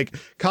 Yeah, like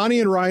Connie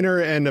and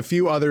Reiner and a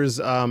few others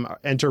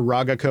enter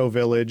Ragako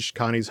village,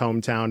 Connie's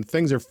hometown.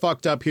 Things are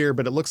fucked up here,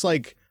 but it looks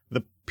like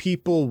the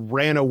people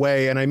ran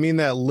away. And I mean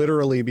that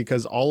literally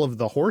because all of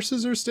the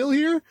horses are still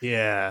here.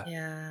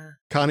 Yeah.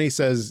 Connie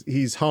says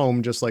he's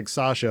home just like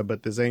Sasha,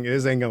 but this ain't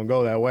gonna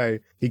go that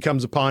way. He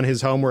comes upon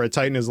his home where a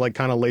Titan is like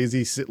kind of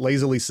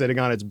lazily sitting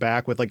on its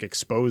back with like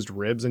exposed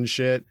ribs and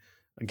shit.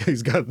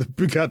 He's got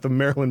the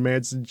Marilyn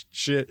Manson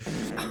shit.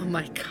 Oh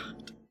my God.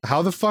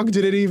 How the fuck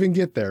did it even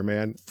get there,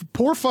 man?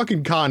 Poor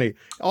fucking Connie.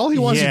 All he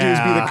wants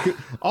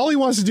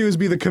to do is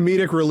be the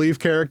comedic relief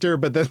character,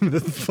 but then the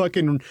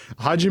fucking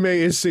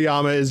Hajime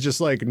Isayama is just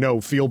like,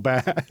 no, feel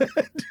bad.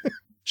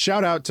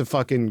 Shout out to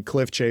fucking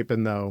Cliff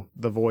Chapin, though,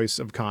 the voice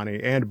of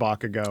Connie, and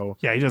Bakugo.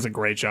 Yeah, he does a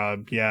great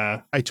job.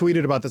 Yeah. I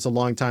tweeted about this a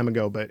long time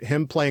ago, but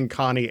him playing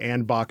Connie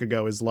and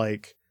Bakugo is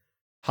like,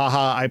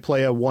 haha, I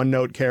play a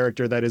one-note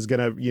character that is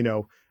gonna,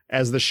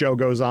 as the show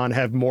goes on,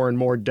 have more and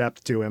more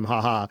depth to him.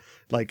 Haha.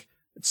 Like,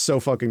 it's so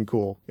fucking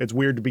cool. It's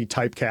weird to be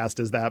typecast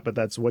as that, but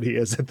that's what he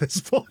is at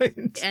this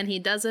point. And he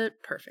does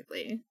it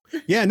perfectly.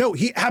 Yeah, no,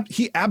 he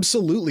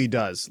absolutely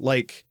does.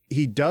 Like,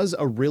 he does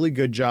a really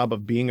good job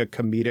of being a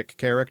comedic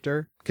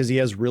character because he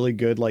has really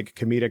good like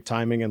comedic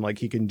timing and like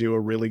he can do a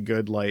really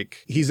good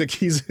like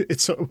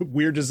it's so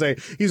weird to say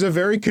he's a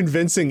very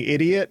convincing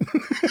idiot.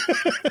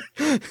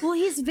 Well,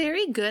 he's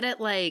very good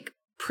at like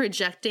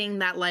projecting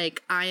that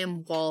like I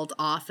am walled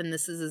off and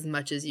this is as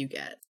much as you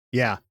get.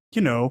 Yeah.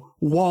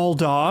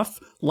 Walled off,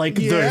 like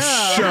the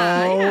show.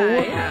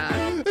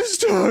 Yeah.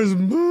 Stars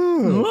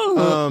move.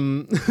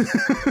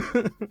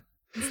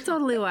 That's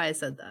totally why I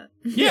said that.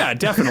 Yeah,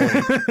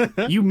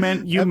 definitely. You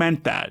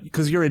meant that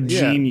because you're a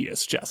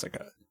genius,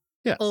 Jessica.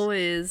 Yes.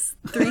 Always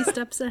 3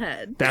 steps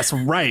ahead. That's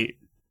right.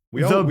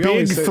 We the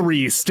big say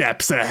 3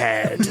 steps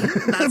ahead.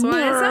 That's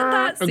why I said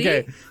that.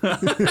 See?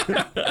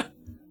 Okay.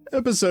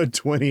 Episode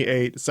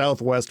 28,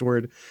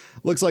 Southwestward.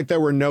 Looks like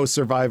there were no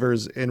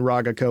survivors in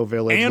Ragako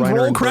Village. And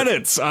roll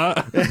credits.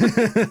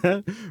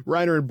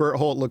 Reiner and Bert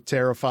Holt look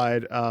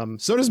terrified.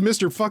 So does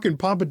Mr. fucking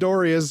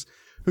Pompadorius,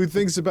 who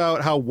thinks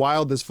about how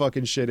wild this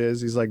fucking shit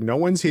is. He's like, no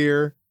one's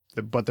here,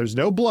 but there's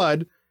no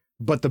blood,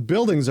 but the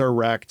buildings are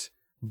wrecked.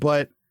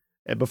 But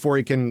before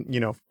he can,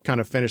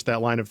 kind of finish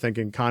that line of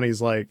thinking,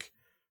 Connie's like,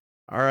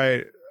 all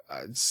right,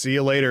 see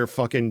you later,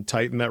 fucking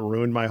Titan that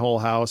ruined my whole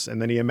house.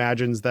 And then he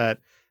imagines that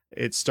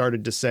it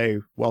started to say,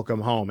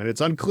 welcome home. And it's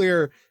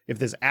unclear if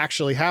this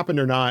actually happened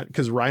or not,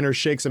 because Reiner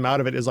shakes him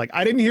out of it, is like,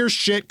 I didn't hear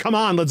shit. Come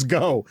on, let's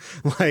go.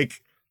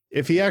 Like,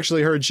 if he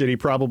actually heard shit, he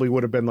probably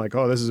would have been like,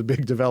 oh, this is a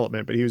big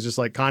development. But he was just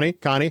like, Connie,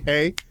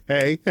 hey.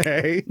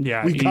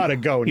 Yeah, we gotta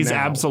go he's now.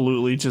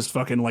 absolutely just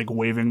fucking like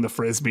waving the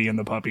Frisbee in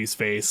the puppy's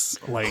face.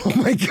 Like, oh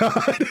my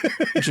God.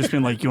 Just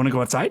been like, you want to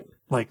go outside?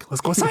 Like,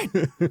 let's go outside.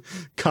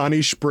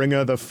 Connie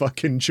Springer, the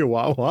fucking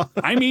Chihuahua.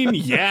 I mean,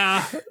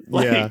 yeah.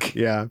 Like,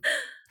 yeah.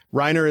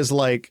 Reiner is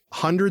like,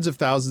 hundreds of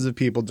thousands of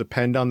people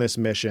depend on this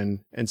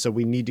mission, and so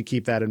we need to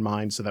keep that in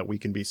mind so that we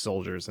can be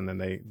soldiers. And then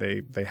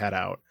they head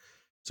out.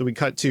 So we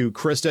cut to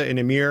Krista and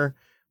Ymir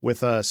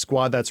with a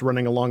squad that's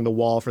running along the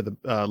wall for the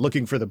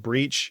looking for the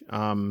breach.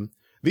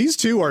 These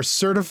two are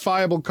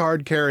certifiable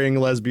card-carrying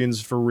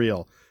lesbians for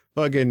real.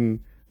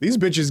 Fucking these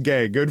bitches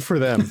gay. Good for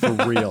them, for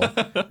real.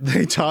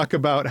 They talk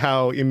about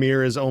how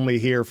Ymir is only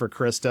here for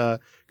Krista.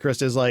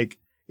 Krista's like,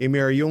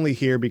 Ymir, are you only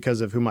here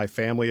because of who my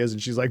family is?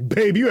 And she's like,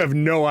 babe, you have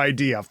no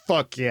idea.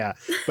 Fuck yeah.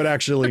 But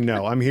actually,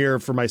 no, I'm here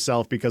for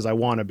myself because I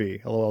want to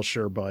be. LOL,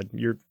 sure, bud.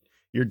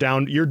 You're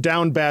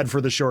down bad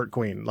for the short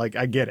queen. Like,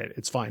 I get it.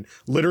 It's fine.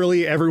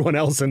 Literally everyone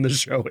else in the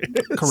show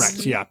is.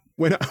 Correct, yeah.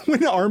 When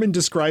Armin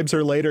describes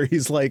her later,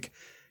 he's like,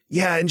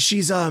 yeah, and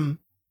she's hot.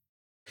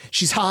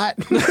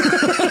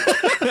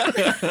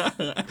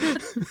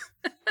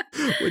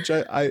 Which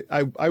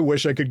I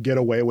wish I could get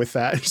away with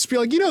that. Just be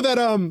like,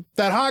 that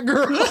hot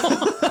girl.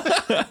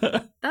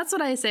 That's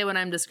what I say when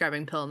I'm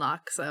describing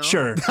Pilnock. So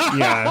Sure,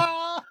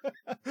 yeah.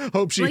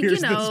 Hope she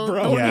hears this,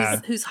 bro. Yeah.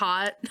 Who's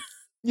hot.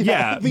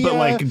 Yeah, but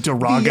like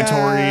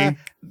derogatory.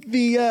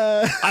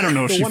 I don't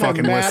know if she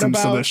fucking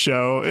listens to the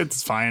show.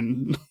 It's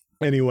fine.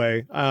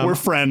 Anyway, we're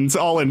friends.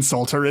 I'll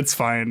insult her. It's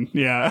fine.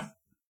 Yeah.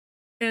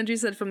 Andrew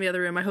said from the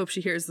other room, I hope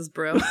she hears this,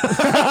 bro.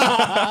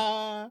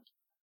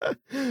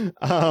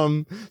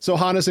 So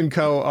Hannes and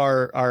co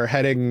are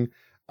heading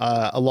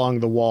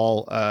along the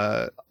wall,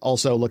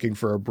 also looking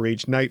for a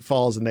breach. Night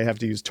falls and they have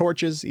to use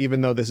torches,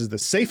 even though this is the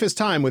safest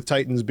time with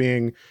Titans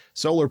being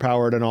solar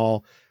powered and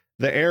all.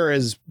 The air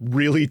is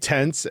really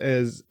tense,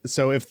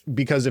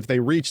 because if they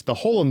reach the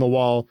hole in the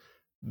wall,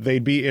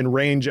 they'd be in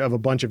range of a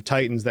bunch of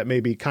Titans that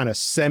may be kind of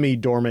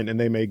semi-dormant and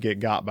they may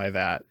get got by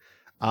that.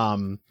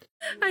 I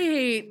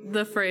hate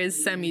the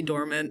phrase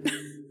semi-dormant.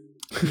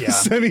 Yeah.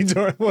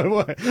 Semi-dormant.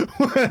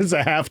 What is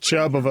a half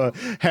chub of a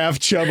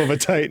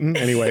Titan?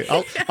 Anyway,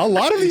 a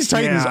lot of these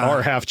Titans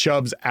are half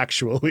chubs,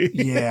 actually.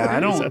 Yeah,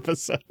 I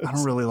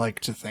don't really like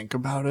to think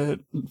about it.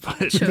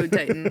 But Show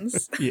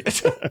Titans. Yeah.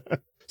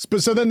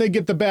 So then they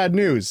get the bad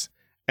news,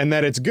 and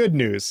that it's good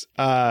news.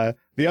 The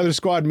other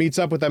squad meets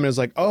up with them and is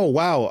like, "Oh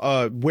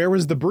wow, where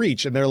was the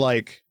breach?" And they're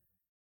like,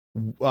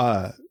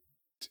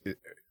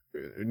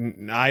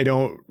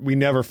 we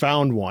never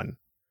found one.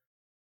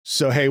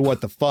 So hey,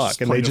 what the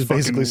fuck?" And they just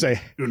basically say,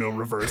 Uno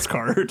reverse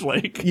card,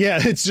 like, yeah,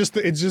 it's just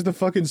the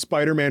fucking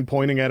Spider-Man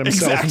pointing at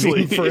himself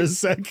for a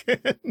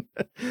second.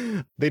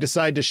 They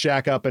decide to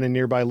shack up in a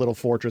nearby little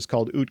fortress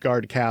called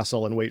Utgard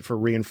Castle and wait for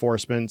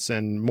reinforcements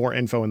and more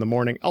info in the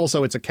morning.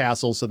 Also, it's a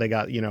castle, so they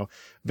got,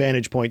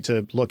 vantage point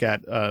to look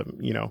at,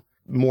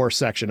 more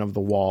section of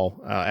the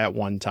wall at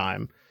one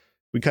time.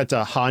 We cut to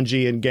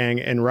Hanji and gang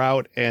en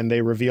route, and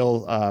they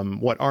reveal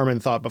what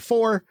Armin thought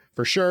before,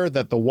 for sure,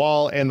 that the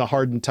wall and the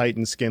hardened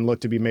Titan skin look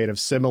to be made of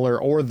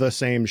similar or the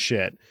same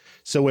shit.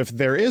 So if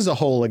there is a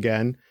hole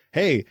again,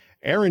 hey,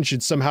 Eren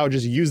should somehow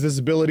just use this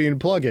ability and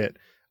plug it.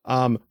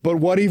 But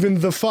what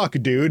even the fuck,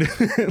 dude?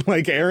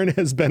 Like, Eren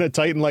has been a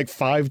Titan like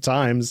 5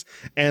 times,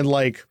 and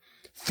like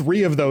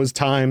 3 of those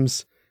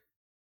times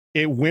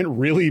it went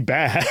really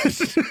bad.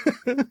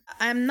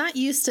 I'm not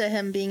used to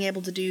him being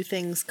able to do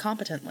things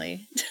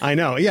competently. I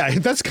know. Yeah,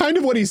 that's kind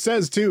of what he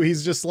says too.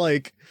 He's just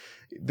like,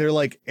 they're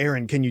like,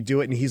 Eren, can you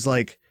do it? And he's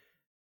like,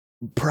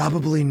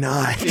 probably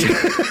not.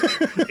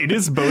 It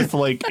is both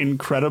like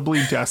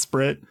incredibly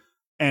desperate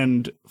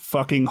and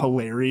fucking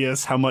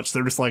hilarious how much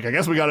they're just like, I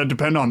guess we got to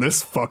depend on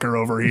this fucker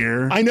over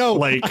here. I know,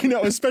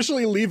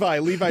 especially Levi.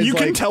 Levi's you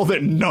can tell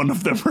that none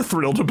of them are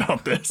thrilled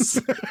about this.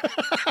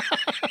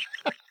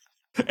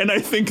 And I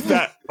think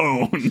that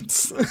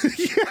owns.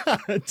 Yeah,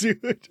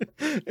 dude.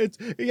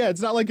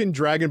 It's not like in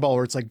Dragon Ball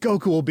where it's like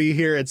Goku will be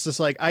here. It's just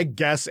like, I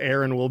guess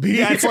Eren will be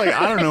here. It's like,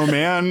 I don't know,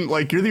 man.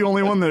 Like, you're the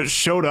only one that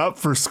showed up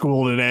for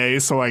school today,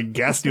 so I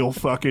guess you'll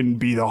fucking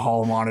be the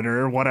hall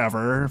monitor.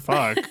 Whatever.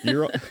 Fuck.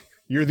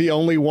 You're the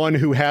only one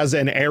who has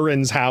an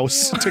Eren's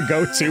house to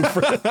go to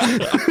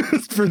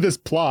for this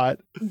plot.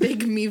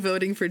 Big me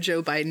voting for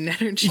Joe Biden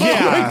energy.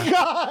 Yeah. Oh my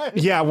God.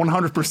 Yeah,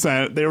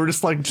 100%. They were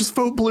just like, just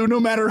vote blue no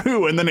matter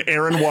who. And then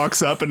Eren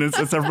walks up and it's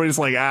everybody's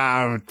like,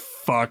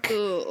 fuck.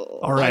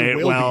 All right, I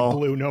will be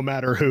blue no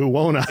matter who,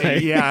 won't I?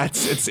 Yeah,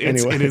 it is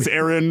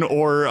Eren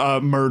or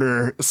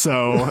murder.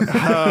 So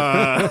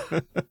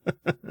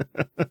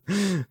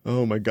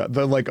oh my God.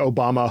 The like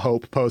Obama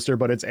hope poster,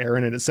 but it's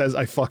Eren and it says,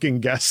 I fucking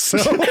guess so.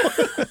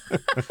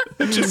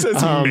 It just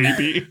says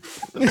maybe.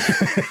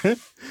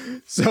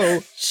 So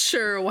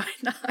sure, why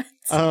not?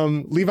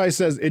 Levi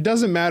says it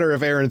doesn't matter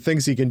if Eren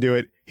thinks he can do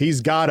it.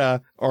 He's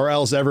gotta, or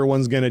else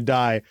everyone's gonna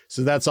die.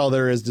 So that's all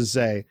there is to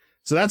say.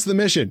 So that's the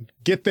mission.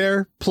 Get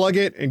there, plug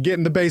it, and get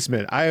in the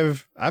basement.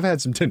 I've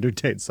had some Tinder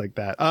dates like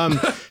that.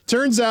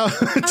 Turns out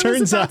I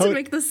was about to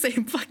make the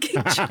same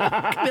fucking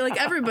joke. Be like,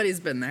 everybody's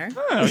been there.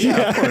 Oh,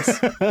 yeah, of course.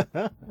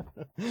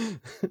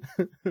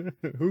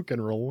 Who can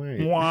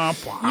relate?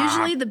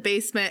 Usually the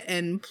basement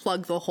and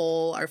plug the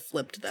hole are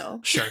flipped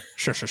though. Sure.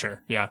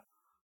 Yeah.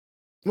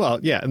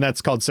 Well, yeah, and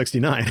that's called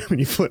 69 when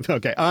you flip.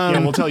 Okay. Yeah,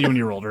 we'll tell you when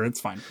you're older. It's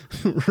fine.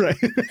 Right.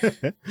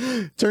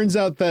 Turns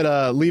out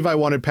that Levi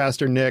wanted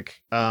Pastor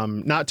Nick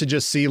not to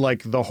just see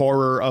like the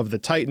horror of the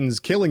Titans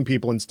killing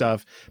people and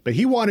stuff, but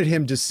he wanted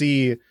him to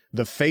see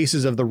the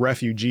faces of the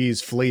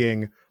refugees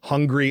fleeing,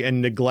 hungry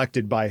and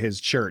neglected by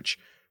his church.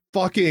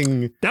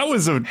 Fucking that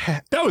was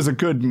a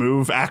good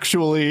move,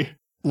 actually.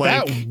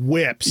 Like, that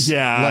whips.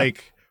 Yeah.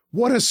 Like,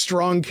 what a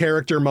strong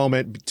character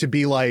moment to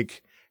be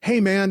like,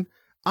 hey man,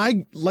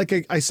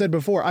 I said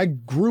before, I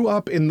grew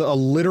up in a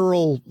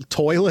literal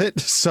toilet.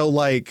 So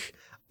like,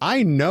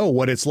 I know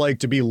what it's like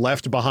to be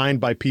left behind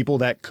by people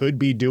that could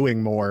be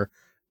doing more.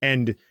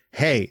 And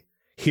hey,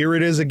 here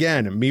it is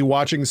again, me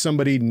watching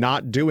somebody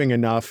not doing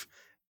enough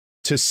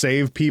to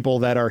save people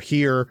that are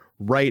here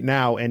right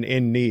now and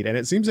in need. And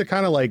it seems to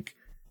kind of like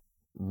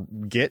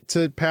get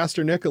to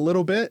Pastor Nick a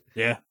little bit.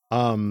 Yeah.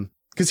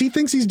 Because he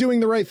thinks he's doing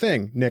the right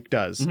thing. Nick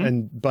does.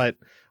 But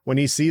when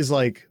he sees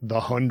like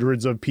the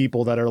hundreds of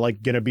people that are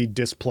like going to be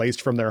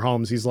displaced from their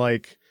homes, he's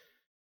like,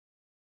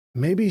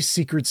 maybe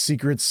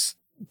secrets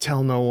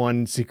tell no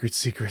one,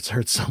 secrets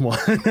hurt someone,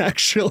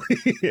 actually.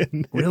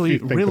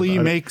 really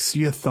makes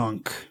you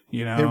thunk,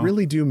 you know? They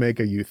really do make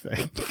you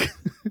think.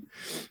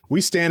 We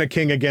stand a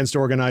king against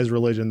organized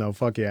religion, though.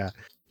 Fuck yeah.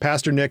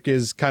 Pastor Nick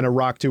is kind of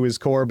rocked to his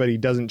core, but he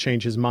doesn't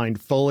change his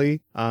mind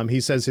fully.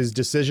 He says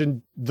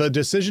the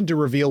decision to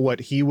reveal what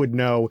he would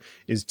know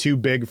is too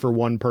big for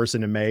one person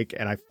to make,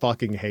 and I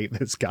fucking hate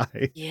this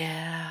guy.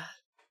 Yeah.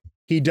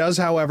 He does,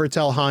 however,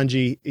 tell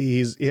Hanji,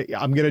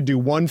 I'm going to do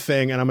one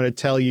thing, and I'm going to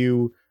tell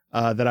you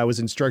that I was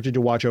instructed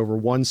to watch over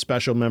one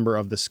special member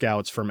of the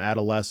Scouts from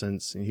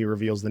adolescence. And he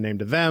reveals the name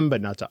to them,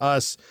 but not to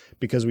us,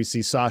 because we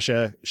see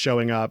Sasha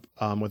showing up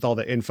with all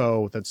the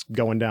info that's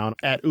going down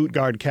at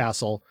Utgard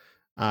Castle.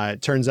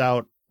 It turns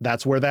out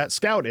that's where that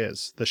scout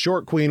is, the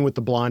short queen with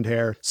the blonde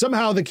hair.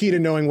 Somehow the key to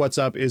knowing what's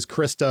up is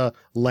Krista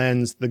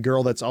Lenz, the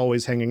girl that's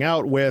always hanging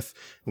out with.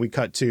 We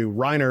cut to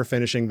Reiner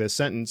finishing this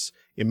sentence,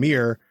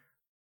 Ymir,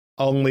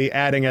 only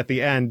adding at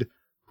the end,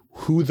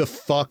 who the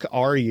fuck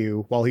are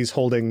you, while he's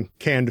holding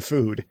canned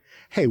food.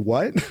 Hey,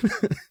 what?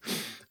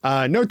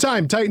 No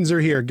time. Titans are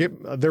here.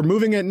 They're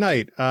moving at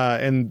night.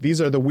 And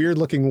these are the weird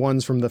looking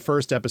ones from the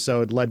first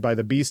episode, led by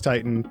the Beast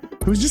Titan,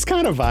 who's just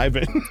kind of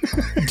vibing.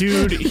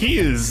 Dude, he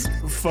is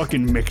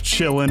fucking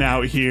McChillin'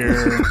 out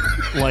here.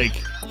 Like,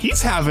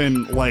 he's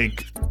having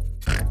like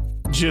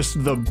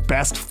just the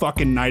best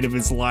fucking night of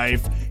his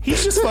life.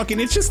 He's just fucking,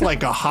 it's just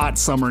like a hot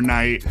summer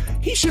night.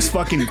 He's just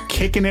fucking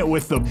kicking it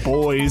with the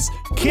boys.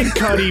 Kid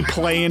Cudi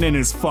playing in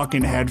his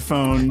fucking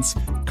headphones.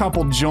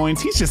 Couple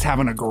joints. He's just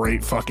having a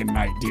great fucking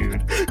night,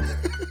 dude.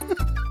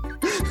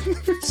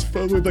 He's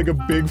fun with like a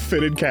big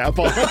fitted cap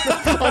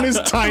on his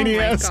tiny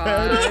ass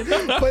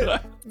head.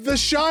 But the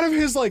shot of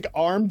his like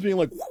arms being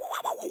like,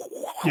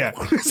 yeah,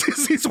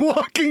 as he's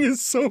walking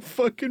is so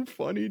fucking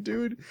funny,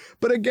 dude.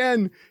 But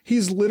again,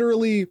 he's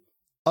literally,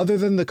 other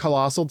than the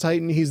Colossal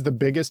Titan, he's the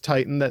biggest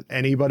Titan that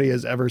anybody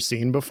has ever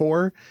seen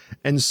before.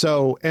 And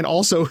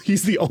also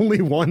he's the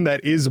only one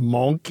that is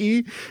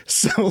monkey.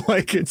 So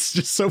like, it's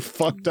just so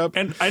fucked up.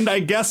 And I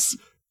guess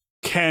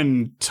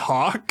can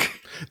talk.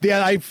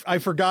 Yeah, I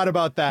forgot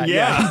about that.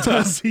 Yeah,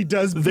 he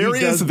does. There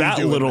is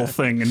that little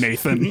thing,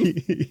 Nathan.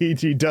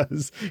 he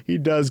does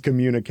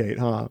communicate,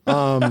 huh?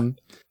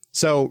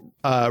 So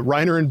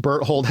Reiner and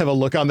Berthold have a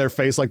look on their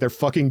face like their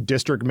fucking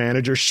district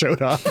manager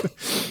showed up.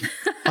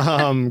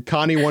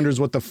 Connie wonders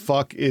what the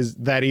fuck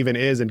that even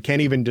is and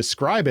can't even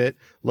describe it.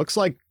 Looks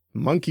like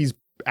monkeys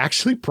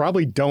actually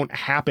probably don't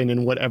happen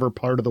in whatever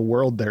part of the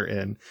world they're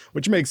in,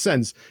 which makes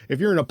sense.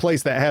 If you're in a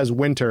place that has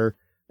winter,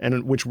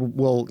 and which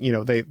will, you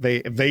know,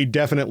 they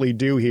definitely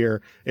do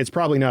here, it's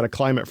probably not a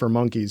climate for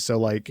monkeys. So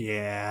like,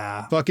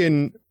 yeah,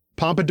 fucking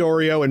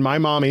Pompadorio and my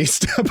mommy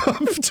step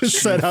up to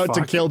set out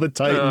to kill the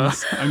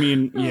Titans. I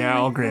mean, yeah,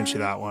 I'll grant you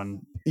that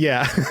one.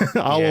 Yeah,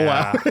 I'll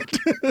allow it.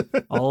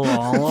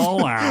 I'll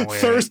allow it.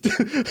 Thirst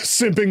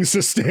simping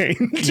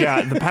sustained.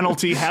 Yeah, the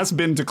penalty has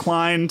been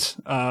declined.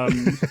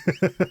 10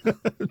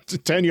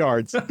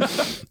 yards.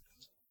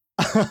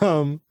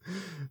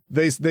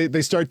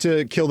 They start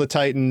to kill the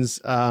Titans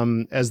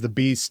as the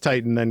Beast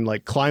Titan then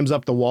like climbs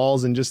up the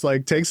walls and just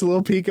like takes a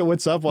little peek at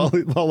what's up while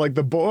like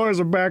the boys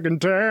are back in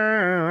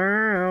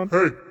town.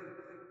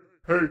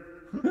 Hey.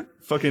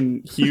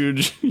 Fucking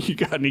huge. You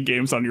got any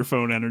games on your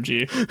phone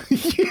energy?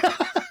 Yeah.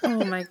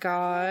 Oh my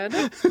god.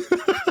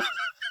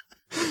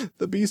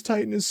 The Beast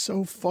Titan is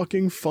so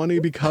fucking funny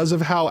because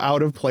of how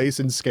out of place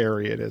and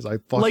scary it is. I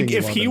fucking like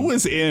if love he him.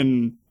 was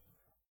in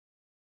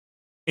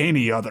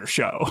any other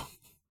show.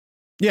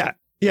 Yeah.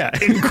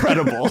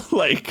 Incredible.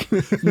 Like,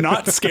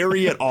 not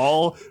scary at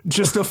all.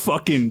 Just a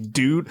fucking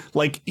dude.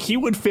 Like, he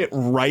would fit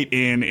right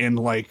in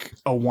like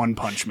a One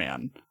Punch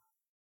Man.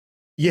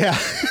 Yeah.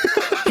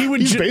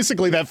 He's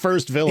basically that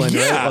first villain.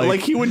 Yeah, right?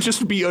 like he would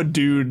just be a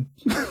dude,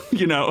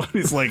 you know.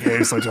 He's like, hey,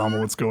 Saitama,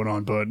 what's going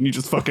on, bud? And he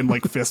just fucking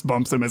like fist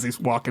bumps him as he's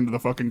walking to the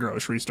fucking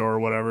grocery store or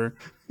whatever.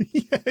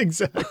 Yeah,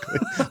 exactly.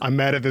 I'm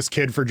mad at this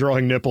kid for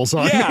drawing nipples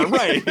on Yeah, me.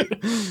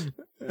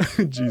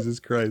 right. Jesus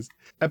Christ.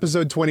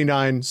 Episode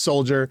 29,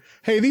 Soldier.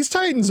 Hey, these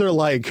Titans are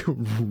like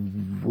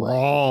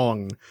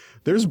wrong.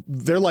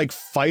 They're like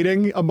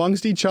fighting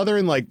amongst each other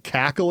and like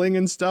cackling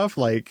and stuff.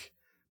 Like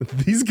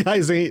these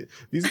guys ain't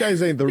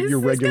your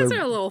regular. These guys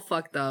are a little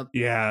fucked up.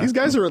 Yeah. These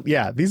guys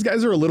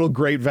are a little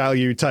great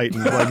value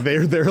Titans. Like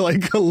they're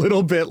like a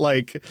little bit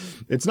like,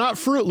 it's not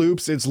Fruit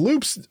Loops, it's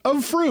loops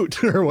of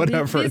fruit or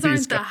whatever. These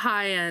aren't the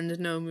high end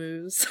no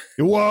moves.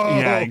 Whoa.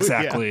 Yeah,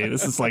 exactly. Yeah.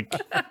 This is like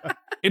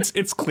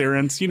it's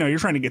clearance. You know, you're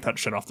trying to get that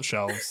shit off the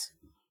shelves.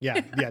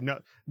 Yeah, no,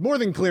 more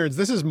than clearance.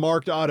 This is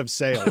marked out of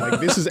sale. Like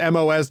this is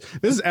MOS.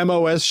 This is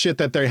MOS shit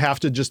that they have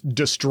to just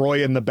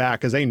destroy in the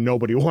back because ain't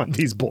nobody want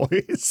these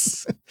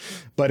boys.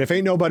 But if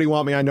ain't nobody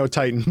want me, I know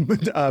Titan,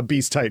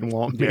 Beast Titan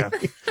want me. Yeah,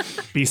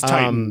 Beast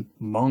Titan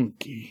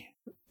monkey.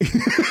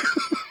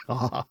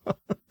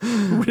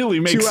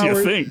 Really makes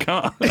you think,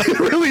 huh? It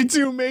really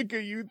do make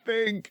you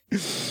think.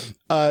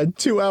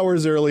 2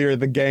 hours earlier,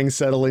 the gang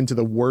settle into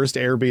the worst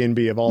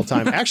Airbnb of all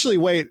time. Actually,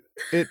 wait,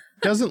 it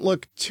doesn't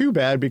look too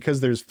bad because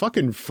there's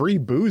fucking free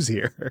booze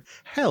here.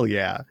 Hell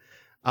yeah.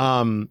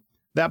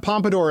 That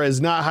Pompadour is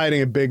not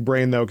hiding a big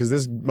brain though, because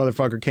this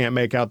motherfucker can't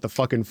make out the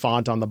fucking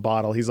font on the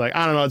bottle. He's like,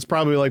 I don't know, it's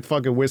probably like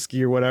fucking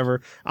whiskey or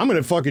whatever. I'm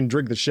gonna fucking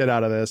drink the shit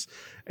out of this.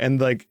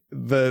 And like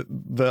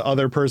the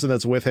other person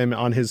that's with him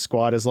on his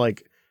squad is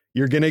like,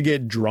 you're gonna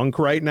get drunk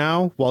right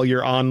now while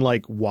you're on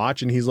like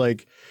watch. And he's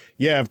like,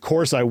 yeah, of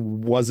course I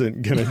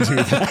wasn't gonna do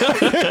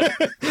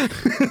that.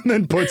 And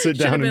then puts it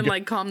down. Should have been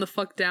like, calm the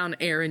fuck down,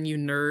 Aaron, you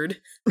nerd.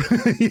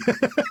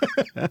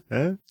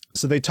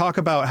 So they talk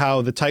about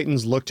how the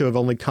Titans look to have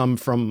only come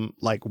from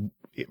like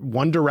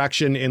one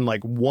direction in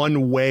like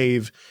one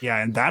wave. Yeah,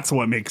 and that's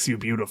what makes you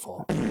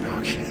beautiful.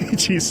 Okay,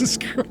 Jesus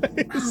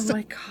Christ. Oh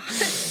my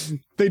God.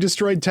 They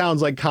destroyed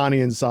towns like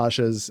Connie and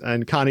Sasha's,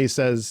 and Connie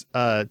says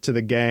to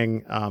the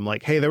gang,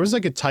 like, hey, there was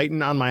like a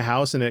Titan on my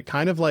house and it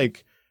kind of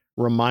like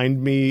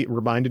reminded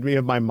me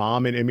of my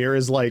mom. And Ymir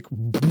is like,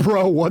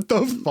 bro, what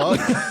the fuck?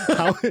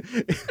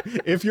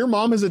 If your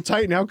mom is a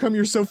Titan, how come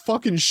you're so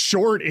fucking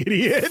short,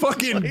 idiot?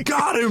 Fucking like,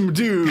 got him,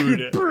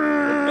 dude.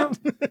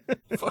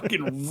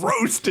 Fucking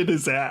roasted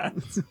his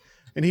ass.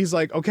 And he's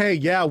like, okay,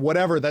 yeah,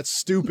 whatever, that's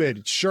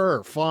stupid,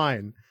 sure,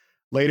 fine.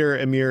 Later,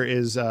 Ymir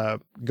is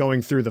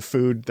going through the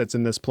food that's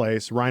in this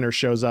place. Reiner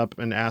shows up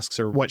and asks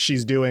her what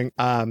she's doing.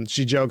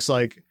 She jokes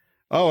like,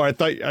 oh,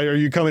 are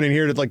you coming in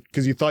here to like,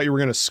 because you thought you were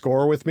going to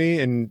score with me?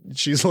 And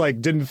she's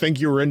like, didn't think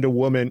you were into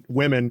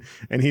women.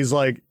 And he's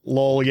like,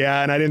 lol,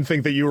 yeah, and I didn't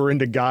think that you were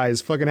into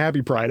guys. Fucking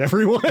happy Pride,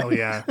 everyone. Hell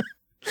yeah.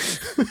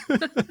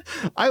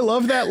 I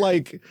love that,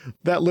 like,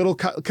 that little,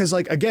 because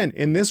like, again,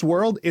 in this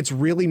world, it's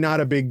really not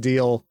a big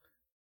deal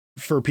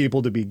for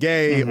people to be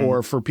gay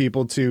or for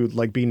people to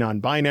like be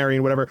non-binary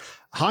and whatever.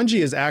 Hanji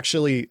is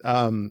actually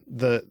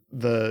the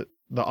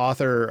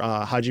author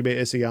Hajime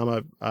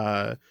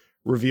Isayama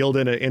revealed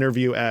in an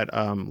interview at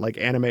like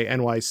Anime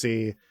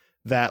NYC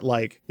that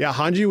like, yeah,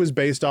 Hanji was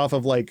based off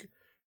of like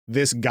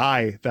this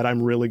guy that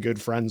I'm really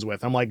good friends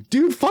with. I'm like,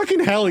 dude,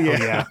 fucking hell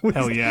yeah.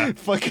 Hell yeah.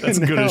 Fucking that's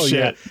good as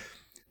shit.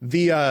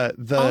 Yeah.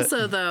 The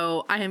also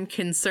though, I am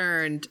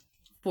concerned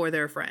for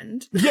their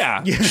friend.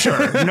 Yeah, sure.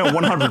 No,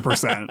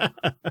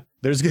 100%.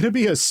 There's going to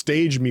be a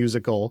stage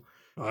musical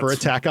for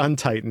Attack on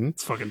Titan.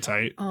 It's fucking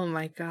tight. Oh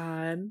my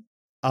God.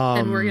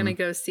 And we're going to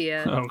go see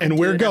it. Okay. And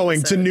we're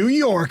going to New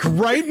York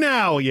right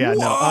now. Yeah.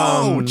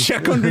 Whoa, no.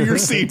 Check under your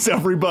seats,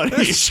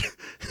 everybody.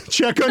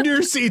 Check under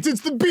your seats.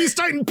 It's the Beast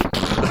Titan.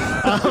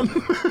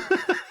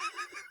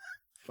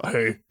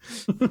 Hey.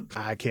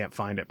 I can't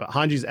find it, but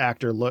Hanji's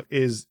actor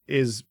is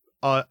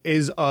a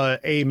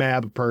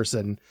AMAB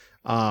person.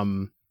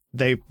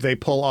 They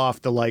pull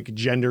off the like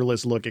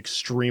genderless look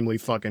extremely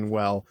fucking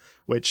well,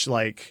 which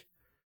like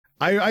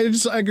I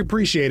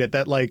appreciate it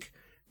that like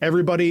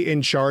everybody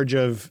in charge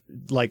of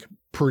like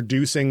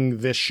producing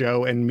this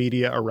show and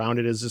media around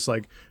it is just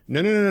like,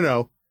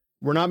 no.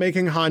 We're not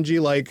making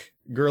Hanji like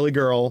girly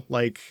girl.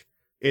 Like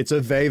it's a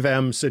they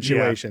them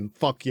situation. Yeah.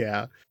 Fuck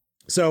yeah.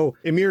 So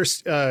Ymir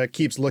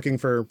keeps looking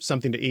for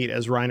something to eat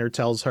as Reiner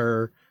tells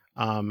her,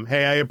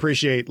 hey, I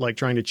appreciate like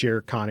trying to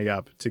cheer Connie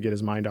up to get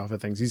his mind off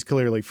of things. He's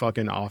clearly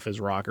fucking off his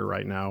rocker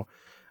right now.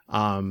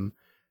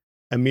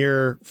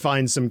 Ymir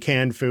finds some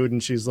canned food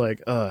and she's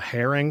like,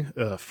 herring?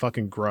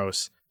 Fucking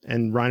gross.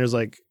 And Reiner's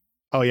like,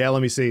 oh yeah,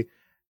 let me see.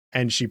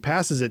 And she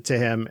passes it to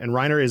him and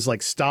Reiner is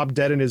like stopped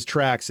dead in his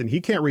tracks and he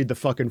can't read the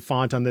fucking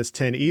font on this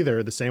tin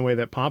either, the same way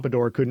that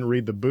Pompadour couldn't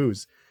read the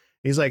booze.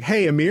 He's like,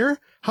 hey, Ymir,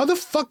 how the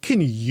fuck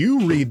can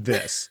you read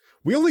this?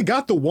 We only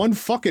got the one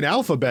fucking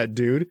alphabet,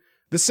 dude.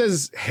 This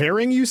says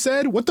herring, you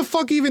said? What the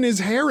fuck even is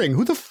herring?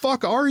 Who the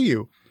fuck are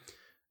you?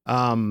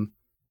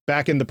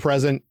 Back in the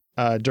present,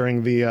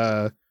 during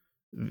the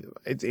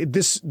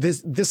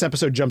this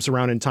episode jumps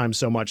around in time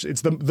so much.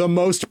 It's the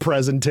most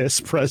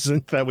presentist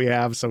present that we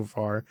have so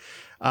far.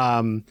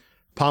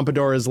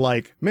 Pompadour is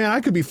like, man,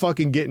 I could be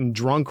fucking getting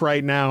drunk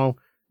right now,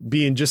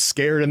 being just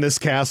scared in this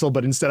castle,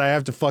 but instead I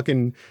have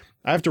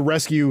to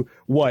rescue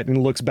what?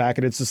 And looks back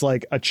and it's just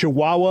like a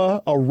chihuahua,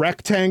 a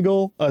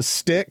rectangle, a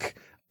stick,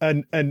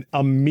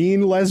 a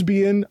mean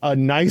lesbian, a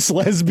nice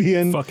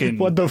lesbian. Fucking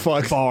what the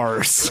fuck?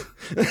 Bars.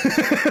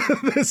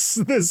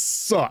 This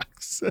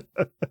sucks.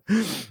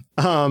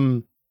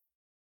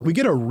 We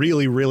get a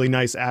really, really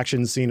nice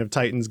action scene of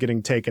Titans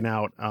getting taken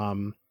out.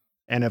 And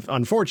if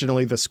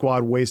unfortunately the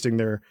squad wasting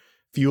their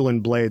fuel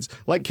and blades.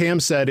 Like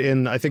Cam said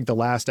in, I think the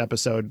last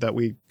episode that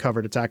we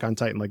covered Attack on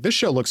Titan, like this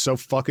show looks so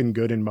fucking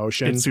good in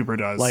motion. It super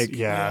does. Like,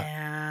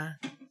 yeah.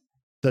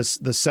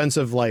 The sense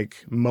of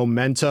like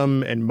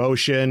momentum and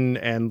motion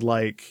and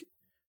like,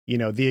 you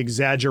know, the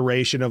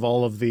exaggeration of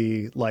all of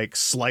the like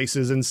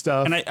slices and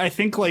stuff. And I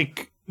think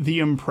like the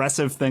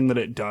impressive thing that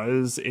it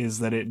does is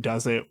that it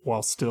does it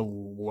while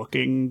still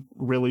looking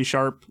really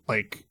sharp.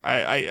 Like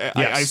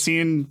I've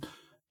seen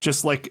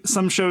just like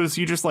some shows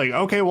you just like,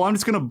 okay, well, I'm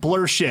just going to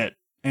blur shit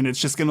and it's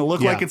just going to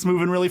look like it's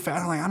moving really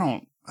fast. I'm like, I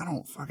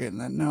don't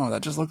fucking know.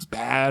 That just looks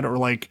bad. Or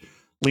like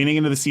leaning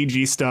into the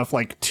CG stuff,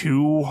 like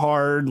too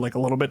hard, like a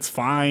little bit's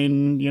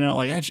fine, you know,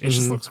 like it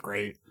just looks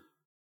great.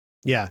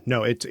 Yeah,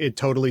 no, it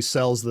totally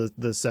sells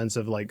the sense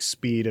of like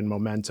speed and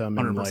momentum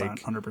and 100%, like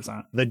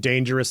 100%. The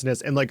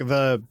dangerousness and like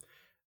the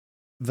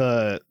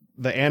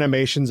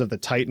animations of the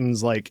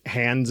Titans like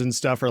hands and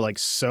stuff are like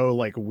so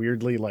like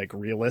weirdly like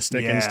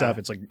realistic and stuff.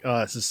 It's like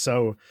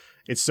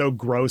it's so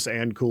gross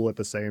and cool at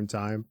the same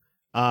time.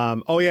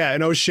 Oh yeah,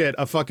 and oh shit,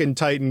 a fucking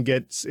Titan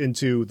gets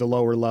into the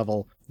lower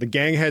level. The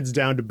gang heads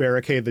down to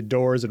barricade the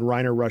doors, and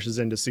Reiner rushes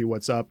in to see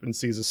what's up and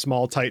sees a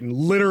small Titan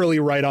literally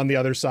right on the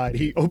other side.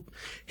 He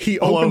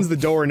opens the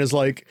door and is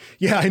like,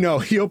 yeah, I know.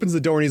 He opens the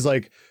door and he's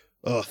like,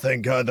 oh,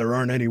 thank God there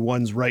aren't any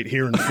ones right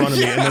here in front of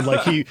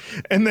me.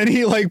 And then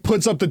he like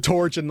puts up the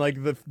torch and like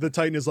the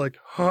Titan is like,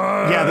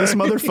 hi. Yeah, this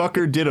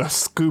motherfucker did a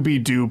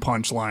Scooby-Doo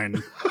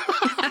punchline.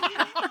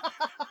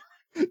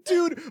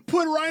 Dude,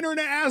 put Reiner in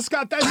an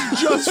ascot.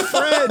 That's just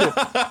Fred.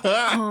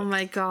 Oh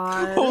my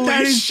God.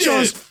 That is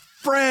just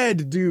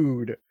Fred,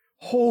 dude.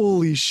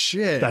 Holy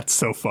shit. That's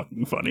so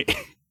fucking funny.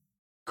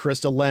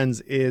 Krista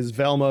Lenz is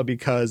Velma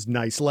because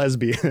nice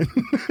lesbian.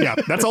 Yeah,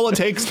 that's all it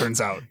takes,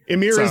 turns out.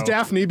 Ymir is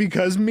Daphne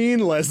because mean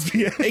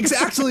lesbian.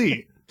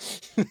 Exactly.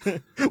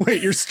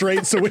 Wait, you're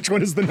straight, so which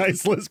one is the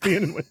nice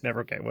lesbian?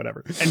 Never, okay,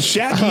 whatever. And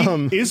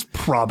Shaggy is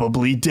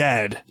probably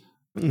dead.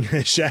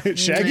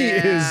 Shaggy's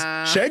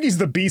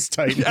the Beast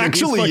Titan.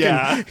 Actually,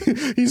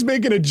 he's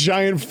making a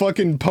giant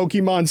fucking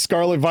Pokemon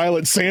Scarlet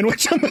Violet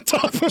sandwich on the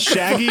top of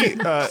Shaggy.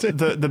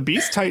 The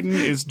Beast Titan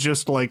is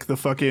just like the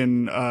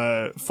fucking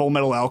Full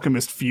Metal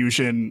Alchemist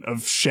fusion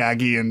of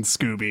Shaggy and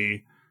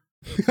Scooby.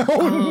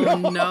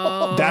 Oh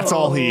no. That's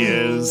all he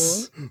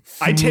is.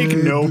 I take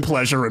no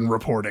pleasure in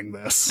reporting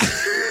this.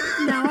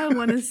 Now I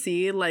want to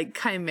see like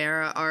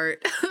chimera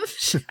art of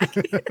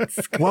Shaggy.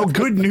 Well,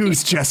 good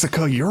news,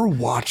 Jessica. You're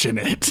watching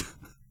it.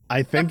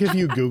 I think if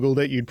you Googled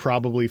it, you'd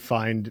probably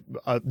find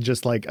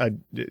just like a...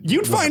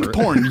 You'd find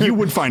porn. You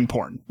would find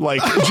porn.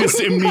 Like, just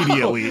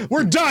immediately.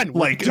 We're done.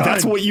 Like,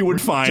 that's what you would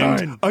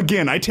find.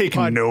 Again, I take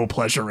no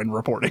pleasure in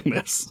reporting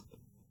this.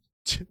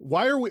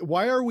 Why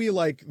are we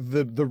like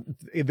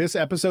this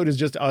episode is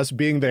just us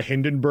being the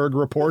Hindenburg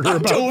reporter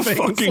about don't things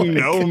fucking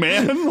know,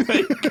 man.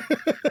 Like,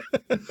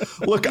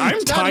 look,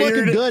 I'm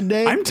tired. Good,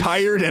 I'm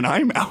tired and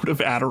I'm out of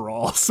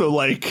Adderall. So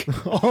like,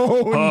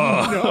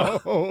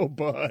 no,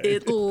 bud.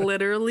 It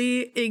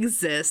literally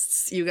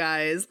exists, you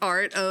guys.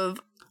 Art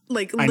of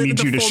like I need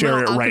you to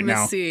share it right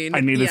now. Scene. I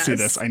need to see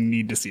this. I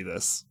need to see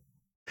this.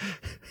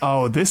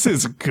 Oh, this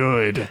is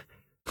good.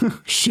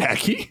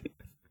 Shaggy.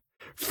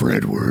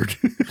 Fredward.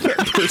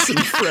 Person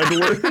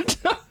Fredward.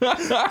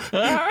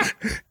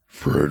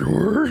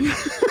 Fredward.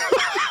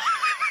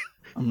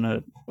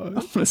 I'm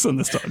gonna send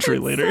this to Audrey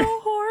later. So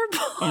horrible.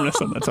 I'm gonna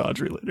send that to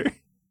Audrey later.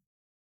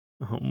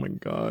 Oh my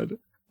God.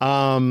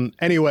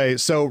 Anyway,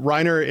 so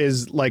Reiner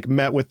is like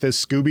met with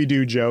this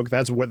Scooby-Doo joke.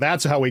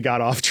 That's how we got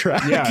off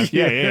track.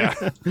 Yeah.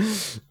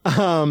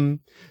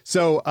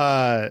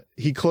 So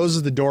he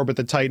closes the door, but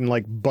the Titan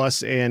like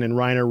busts in, and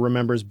Reiner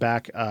remembers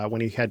back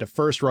when he had to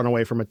first run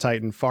away from a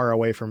Titan far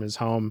away from his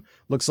home.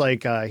 Looks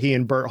like he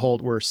and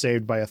Bertholdt were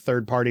saved by a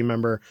third party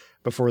member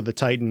before the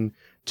Titan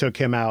took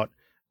him out.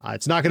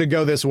 It's not going to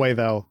go this way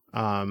though.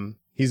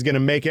 He's going to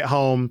make it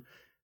home.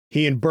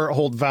 He and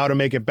Bertholdt vow to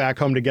make it back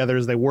home together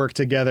as they work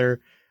together.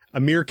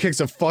 Ymir kicks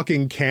a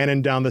fucking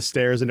cannon down the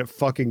stairs and it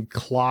fucking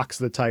clocks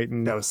the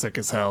Titan. That was sick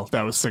as hell.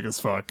 That was sick as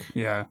fuck.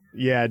 Yeah.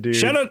 Yeah, dude.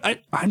 Shout out.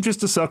 I'm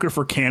just a sucker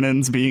for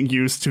cannons being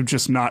used to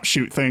just not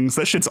shoot things.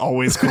 That shit's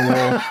always cool.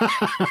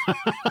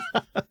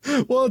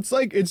 Well,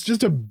 it's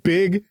just a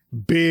big,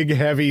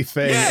 heavy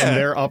thing and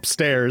they're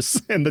upstairs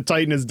and the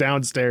Titan is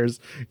downstairs.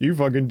 You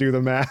fucking do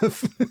the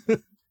math.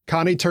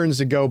 Connie turns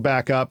to go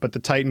back up, but the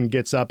Titan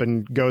gets up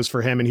and goes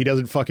for him, and he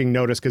doesn't fucking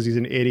notice because he's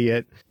an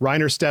idiot.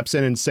 Reiner steps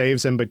in and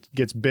saves him, but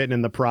gets bitten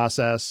in the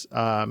process.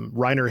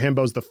 Reiner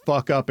himbos the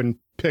fuck up and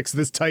picks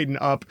this Titan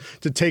up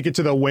to take it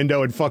to the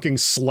window and fucking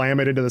slam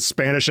it into the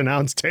Spanish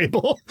announce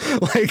table.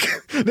 Like,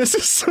 this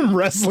is some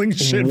wrestling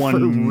shit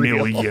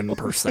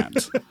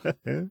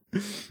 1,000,000%.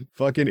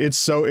 Fucking, it's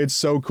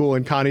so cool.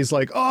 And Connie's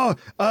like, I'll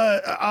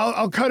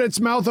cut its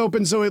mouth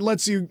open so it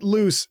lets you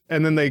loose.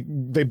 And then they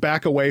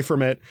back away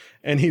from it,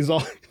 and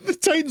the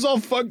Titan's all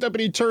fucked up,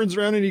 and he turns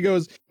around and he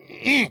goes,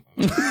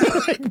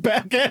 like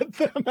back at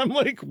them. I'm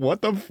like,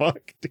 what the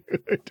fuck,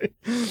 dude?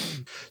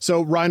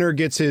 So Reiner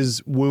gets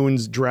his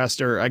wounds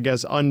dressed, or I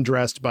guess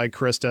undressed, by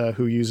Krista,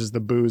 who uses the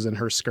booze in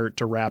her skirt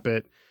to wrap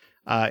it.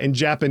 In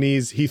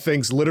Japanese, he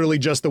thinks literally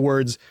just the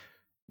words,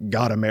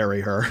 gotta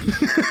marry her.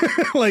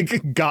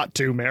 Like, got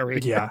to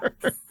marry her.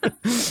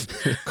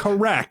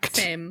 Correct.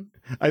 Same.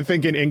 I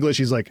think in English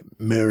he's like,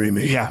 marry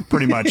me. Yeah,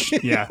 pretty much.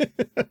 Yeah.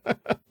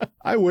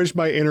 I wish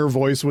my inner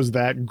voice was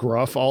that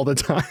gruff all the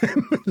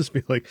time. Just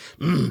be like,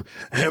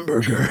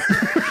 hamburger.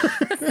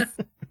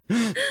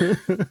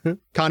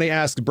 Connie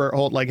asked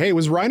Bertholdt, like, hey,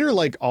 was Reiner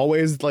like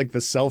always like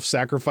the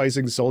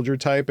self-sacrificing soldier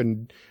type?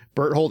 And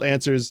Bertholdt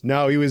answers,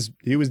 no, he was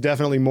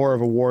definitely more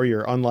of a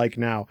warrior, unlike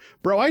now.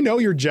 Bro, I know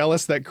you're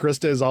jealous that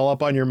Krista is all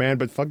up on your man,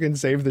 but fucking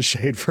save the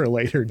shade for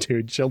later,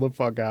 dude. Chill the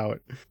fuck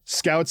out.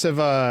 Scouts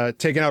have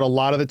taken out a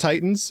lot of the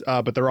Titans,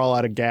 but they're all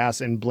out of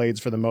gas and blades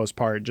for the most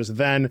part. Just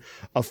then,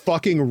 a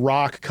fucking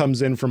rock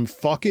comes in from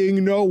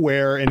fucking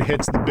nowhere and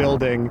hits the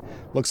building.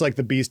 Looks like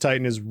the Beast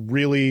Titan is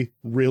really,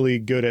 really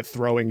good at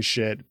throwing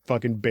shit.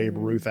 Fucking Babe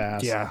Ruth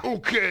ass. Yeah.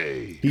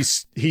 Okay.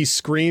 He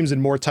screams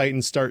and more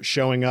Titans start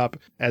showing up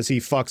as he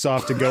fucks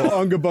off to go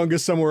unga bunga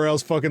somewhere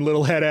else. Fucking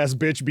little head ass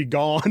bitch, be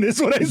gone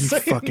is what I say.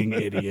 Fucking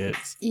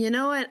idiots. You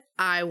know what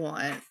I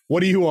want? What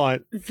do you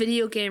want?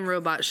 Video game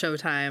robot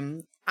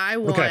showtime. I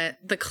want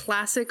the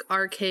classic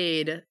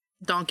arcade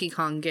Donkey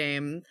Kong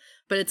game,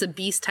 but it's a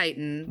Beast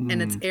Titan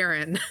and it's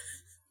Aaron.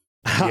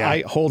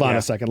 Yeah. Hold on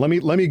a second. Let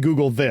me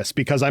Google this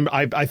because I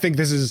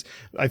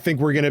think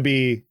we're gonna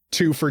be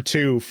 2 for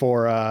 2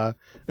 for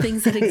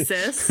things that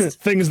exist.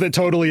 Things that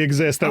totally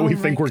exist that we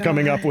think we're God.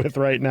 coming up with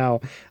right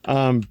now.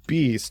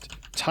 Beast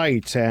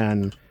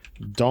Titan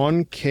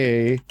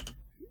Donkey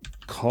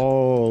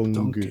Kong.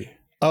 Donkey.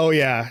 Oh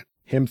yeah.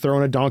 Him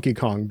throwing a Donkey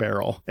Kong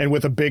barrel and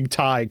with a big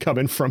tie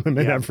coming from him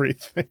and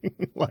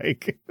everything.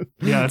 Like,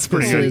 yeah, that's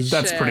pretty Holy good.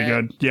 That's shit. pretty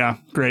good. Yeah,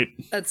 great.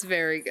 That's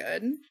very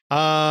good.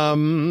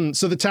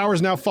 So the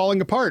tower's now falling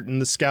apart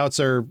and the scouts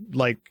are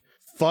like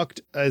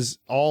fucked as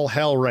all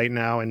hell right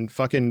now. And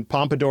fucking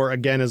Pompadour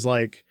again is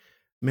like,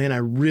 man, I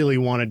really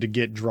wanted to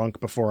get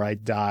drunk before I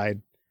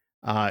died.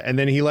 And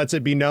then he lets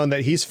it be known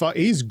that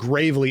he's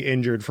gravely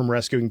injured from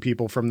rescuing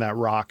people from that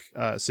rock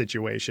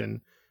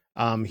situation.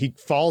 He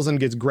falls and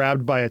gets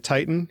grabbed by a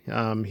Titan.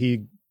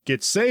 He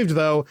gets saved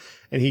though,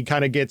 and he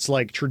kind of gets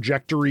like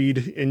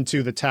trajectoried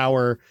into the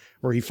tower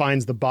where he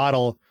finds the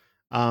bottle.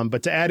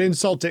 But to add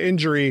insult to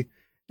injury,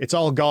 it's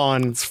all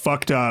gone. It's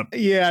fucked up.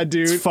 Yeah,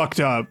 dude. It's fucked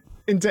up.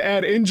 And to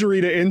add injury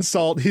to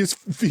insult,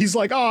 he's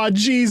like, oh,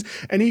 geez.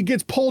 And he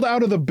gets pulled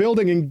out of the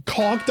building and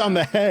conked on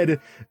the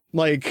head.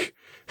 Like,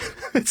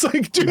 it's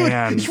like, dude,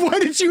 Man. why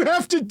did you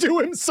have to do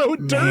him so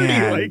dirty?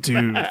 Man, like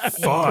dude, that?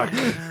 fuck.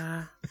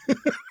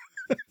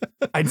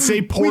 I'd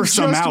say pour We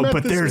some just out, met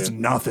but this there's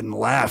man. nothing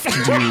left,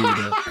 dude.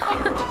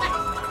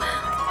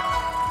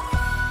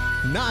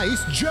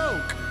 Nice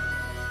joke.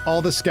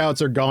 All the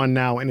scouts are gone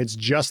now, and it's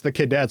just the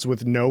cadets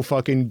with no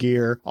fucking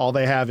gear. All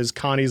they have is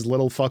Connie's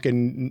little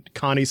fucking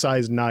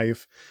Connie-sized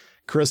knife.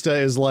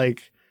 Krista is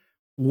like,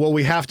 well,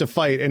 we have to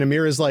fight. And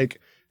Amir is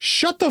like,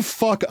 shut the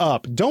fuck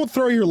up. Don't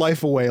throw your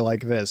life away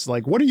like this.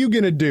 Like, what are you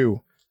gonna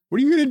do? What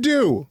are you gonna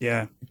do?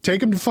 Yeah.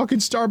 Take him to fucking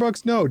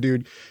Starbucks? No,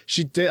 dude.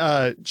 She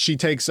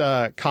takes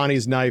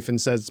Connie's knife and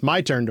says, it's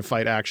my turn to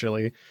fight,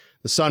 actually.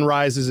 The sun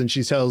rises and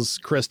she tells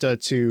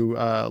Krista to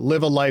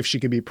live a life she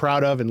can be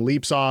proud of and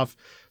leaps off,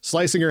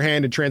 slicing her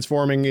hand and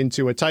transforming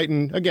into a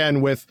Titan,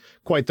 again, with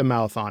quite the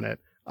mouth on it.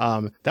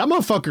 That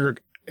motherfucker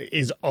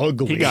is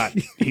ugly.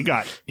 He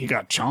got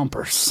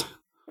chompers.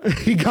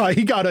 he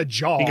got a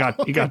jaw.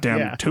 He got damn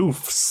Yeah.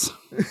 toofs.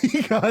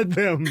 He got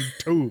them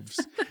toofs.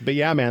 But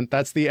yeah, man,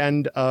 that's the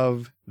end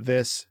of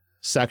this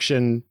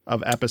section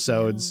of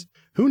episodes.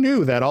 Who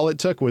knew that all it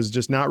took was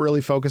just not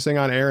really focusing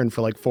on Aaron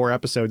for like 4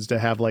 episodes to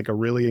have like a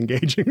really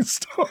engaging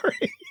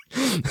story?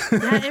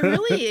 Yeah,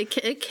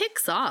 it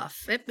kicks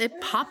off.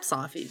 It pops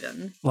off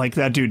even. Like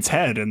that dude's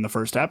head in the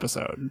first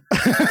episode.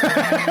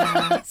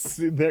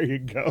 See, there you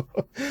go.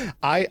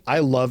 I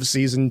love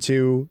season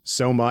 2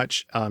 so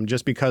much,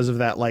 just because of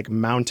that like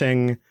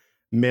mounting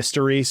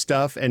mystery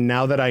stuff. And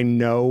now that I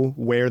know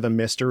where the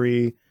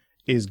mystery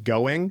is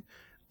going,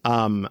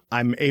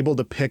 I'm able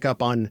to pick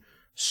up on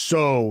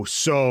so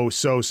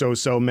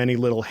many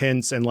little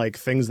hints and like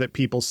things that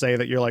people say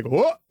that you're like,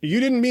 oh, you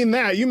didn't mean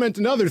that, you meant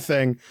another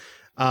thing,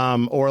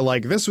 or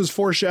like this was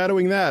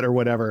foreshadowing that or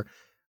whatever.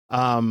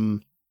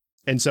 And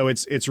so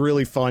it's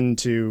really fun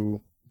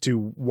to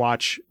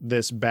watch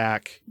this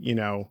back, you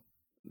know,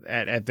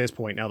 at this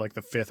point now, like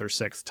the 5th or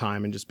 6th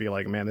time, and just be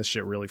like, man, this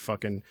shit really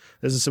fucking,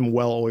 this is some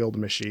well-oiled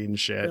machine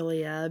shit.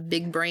 Really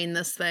big brain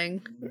this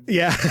thing.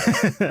 Yeah,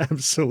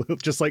 absolutely.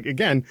 Just like,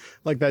 again,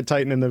 like that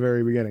Titan in the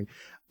very beginning.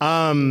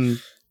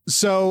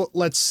 So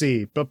let's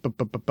see. But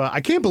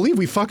I can't believe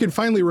we fucking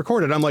finally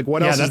recorded. I'm like,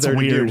 what else is there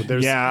weird. to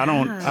do? I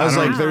don't. I was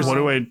like, there's- what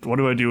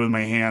do I do with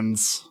my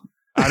hands?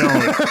 I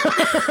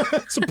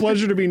don't. It's a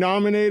pleasure to be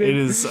nominated. It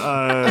is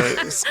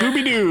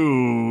Scooby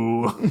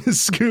Doo.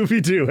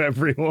 Scooby Doo,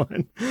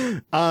 everyone.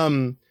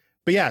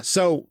 But yeah,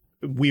 so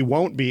we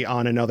won't be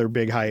on another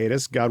big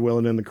hiatus. God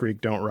willing, and the creek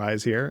don't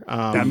rise here.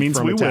 That means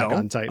from we Attack will.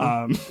 on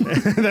Titan.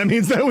 That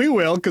means that we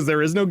will, because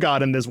there is no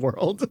God in this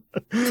world.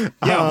 Yeah,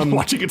 I'm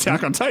watching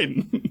Attack on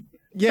Titan.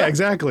 Yeah,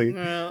 exactly.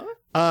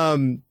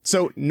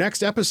 So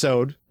next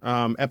episode,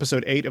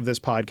 episode 8 of this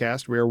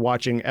podcast, we are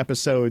watching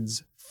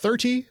episodes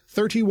 30,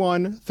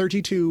 31,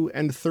 32,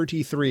 and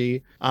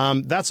 33.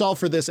 That's all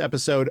for this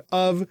episode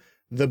of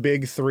The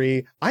Big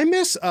Three. I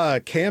miss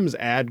Cam's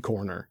ad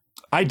corner.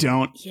 I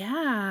don't.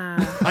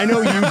 Yeah. I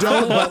know you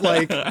don't, but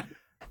like,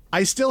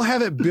 I still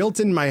have it built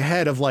in my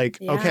head of like,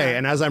 Yeah. okay,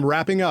 and as I'm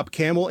wrapping up,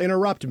 Cam will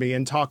interrupt me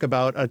and talk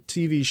about a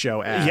TV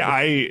show ad. Yeah,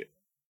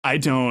 I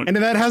don't. And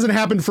that hasn't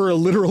happened for a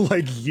literal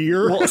like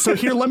year. Well, so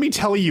here, let me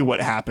tell you what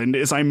happened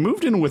is I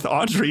moved in with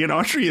Audrey, and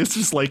Audrey is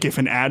just like, if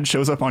an ad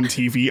shows up on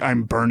TV,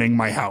 I'm burning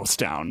my house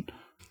down.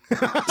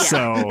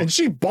 So and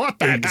she bought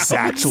that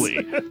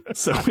exactly.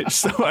 So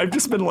I've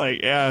just been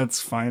like, yeah,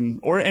 it's fine.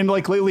 And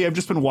like lately, I've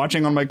just been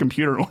watching on my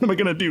computer. What am I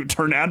gonna do?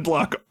 Turn ad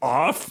block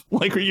off?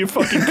 Like, are you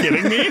fucking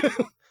kidding me?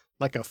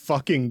 Like a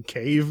fucking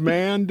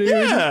caveman, dude.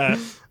 Yeah.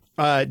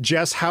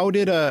 Jess, how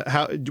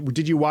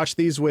did you watch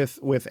these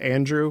with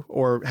Andrew,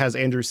 or has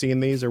Andrew seen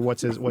these, or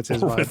what's his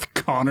vibe? With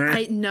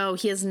Connor. No,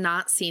 he has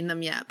not seen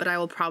them yet, but I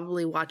will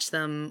probably watch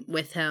them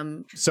with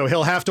him. So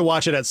he'll have to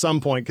watch it at some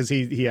point because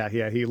he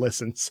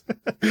listens.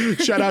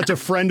 Shout out to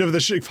friend of the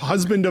show,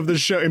 husband of the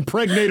show,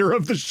 impregnator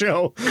of the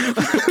show.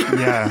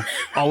 Yeah,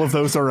 all of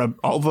those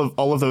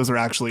are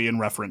actually in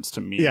reference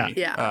to me.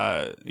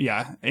 Yeah.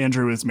 Yeah.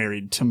 Andrew is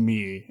married to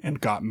me and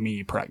got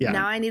me pregnant.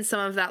 Now I need some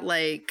of that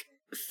like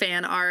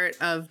fan art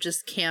of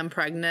just Cam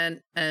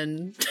pregnant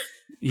and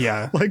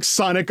Yeah. Like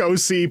Sonic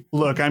OC.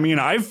 Look, I mean,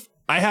 I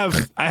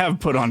have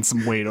put on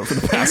some weight over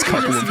the past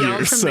couple just of yell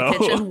years. from So the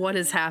kitchen, what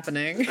is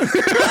happening?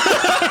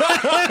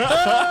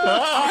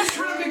 I was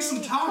trying to make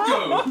some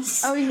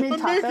tacos. Oh, you made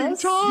tacos? Making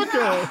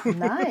taco.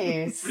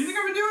 Nice. What do you think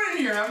I've been doing in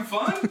here? Having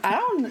fun?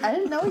 I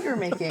didn't know what you were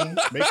making.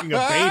 Making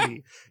a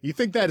baby. You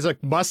think that is a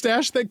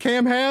mustache that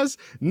Cam has?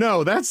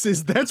 No, that's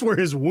where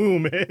his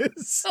womb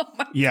is.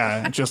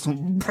 yeah, just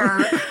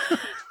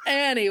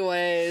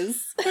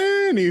Anyways.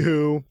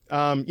 Anywho,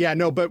 yeah,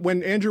 no, but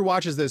when Andrew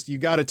watches this, you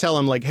got to tell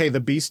him like, hey, the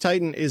Beast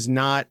Titan is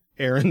not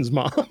Aaron's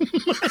mom.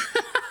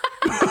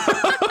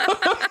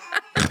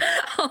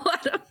 I'll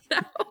let him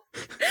know.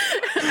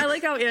 I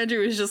like how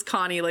Andrew is just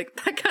Connie, like,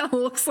 that kind of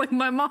looks like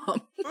my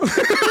mom.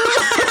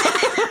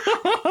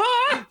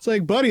 It's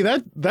like, buddy,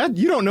 that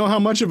you don't know how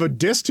much of a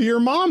diss to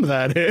your mom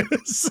that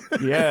is.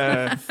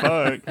 yeah,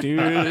 fuck,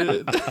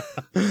 dude.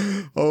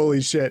 Holy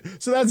shit.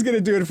 So that's going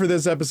to do it for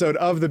this episode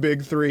of The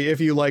Big Three.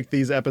 If you like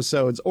these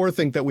episodes or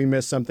think that we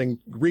missed something,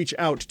 reach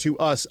out to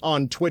us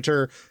on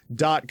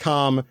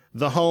twitter.com,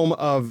 the home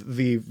of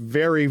the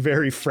very,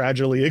 very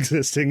fragilely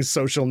existing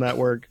social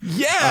network.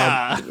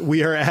 Yeah.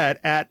 We are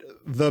at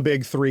The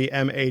Big Three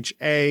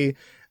MHA.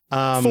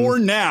 For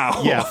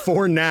now. Yeah,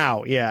 for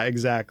now. Yeah,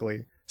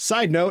 exactly.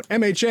 Side note,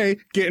 MHA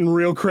getting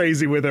real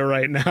crazy with it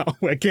right now.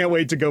 I can't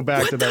wait to go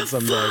back to that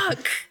someday.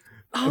 Fuck.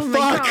 Oh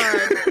my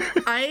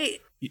god.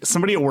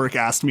 Somebody at work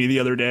asked me the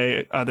other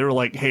day, they were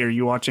like, hey, are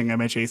you watching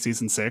MHA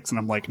season 6? And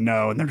I'm like,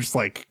 no. And they're just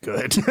like,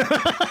 good.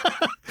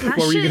 What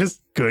were you gonna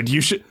Good.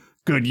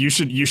 You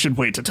should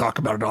wait to talk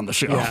about it on the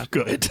show. Yeah.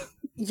 Good.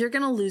 You're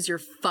gonna lose your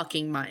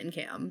fucking mind,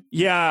 Cam.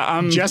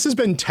 Yeah. Jess has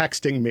been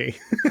texting me.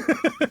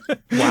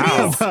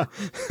 Wow.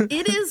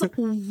 It is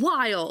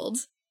wild.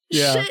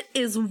 Yeah. Shit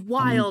is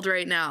wild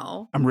right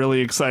now. I'm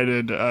really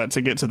excited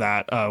to get to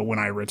that when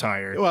I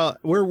retire. Well,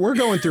 we're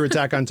going through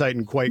Attack on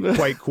Titan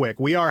quite quick.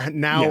 We are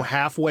now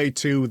halfway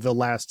to the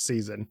last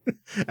season,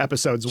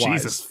 episodes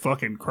wise. Jesus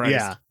fucking Christ.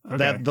 Yeah, Okay.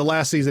 that the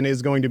last season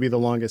is going to be the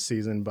longest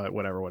season, but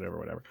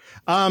whatever.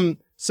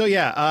 So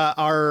yeah,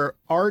 our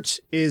art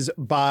is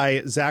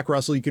by Zach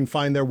Russell. You can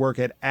find their work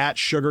at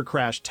Sugar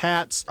Crash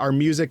Tats. Our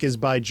music is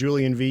by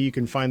Julian V. You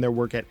can find their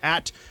work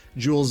at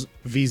Jules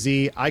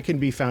VZ. I can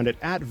be found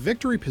at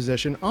Victory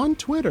Position on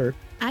Twitter.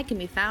 I can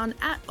be found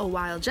at A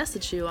Wild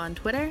Jessichu on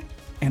Twitter.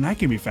 And I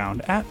can be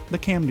found at the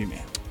Camdy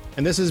Man.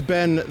 And this has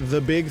been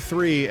The Big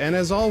Three. And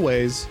as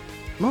always,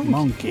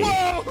 Monkey.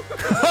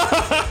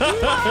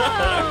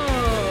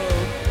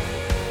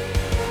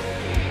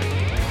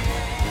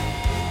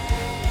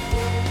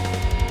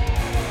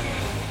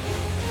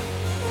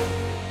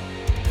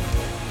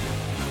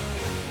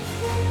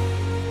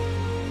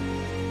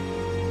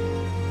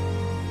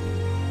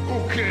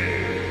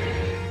 Okay,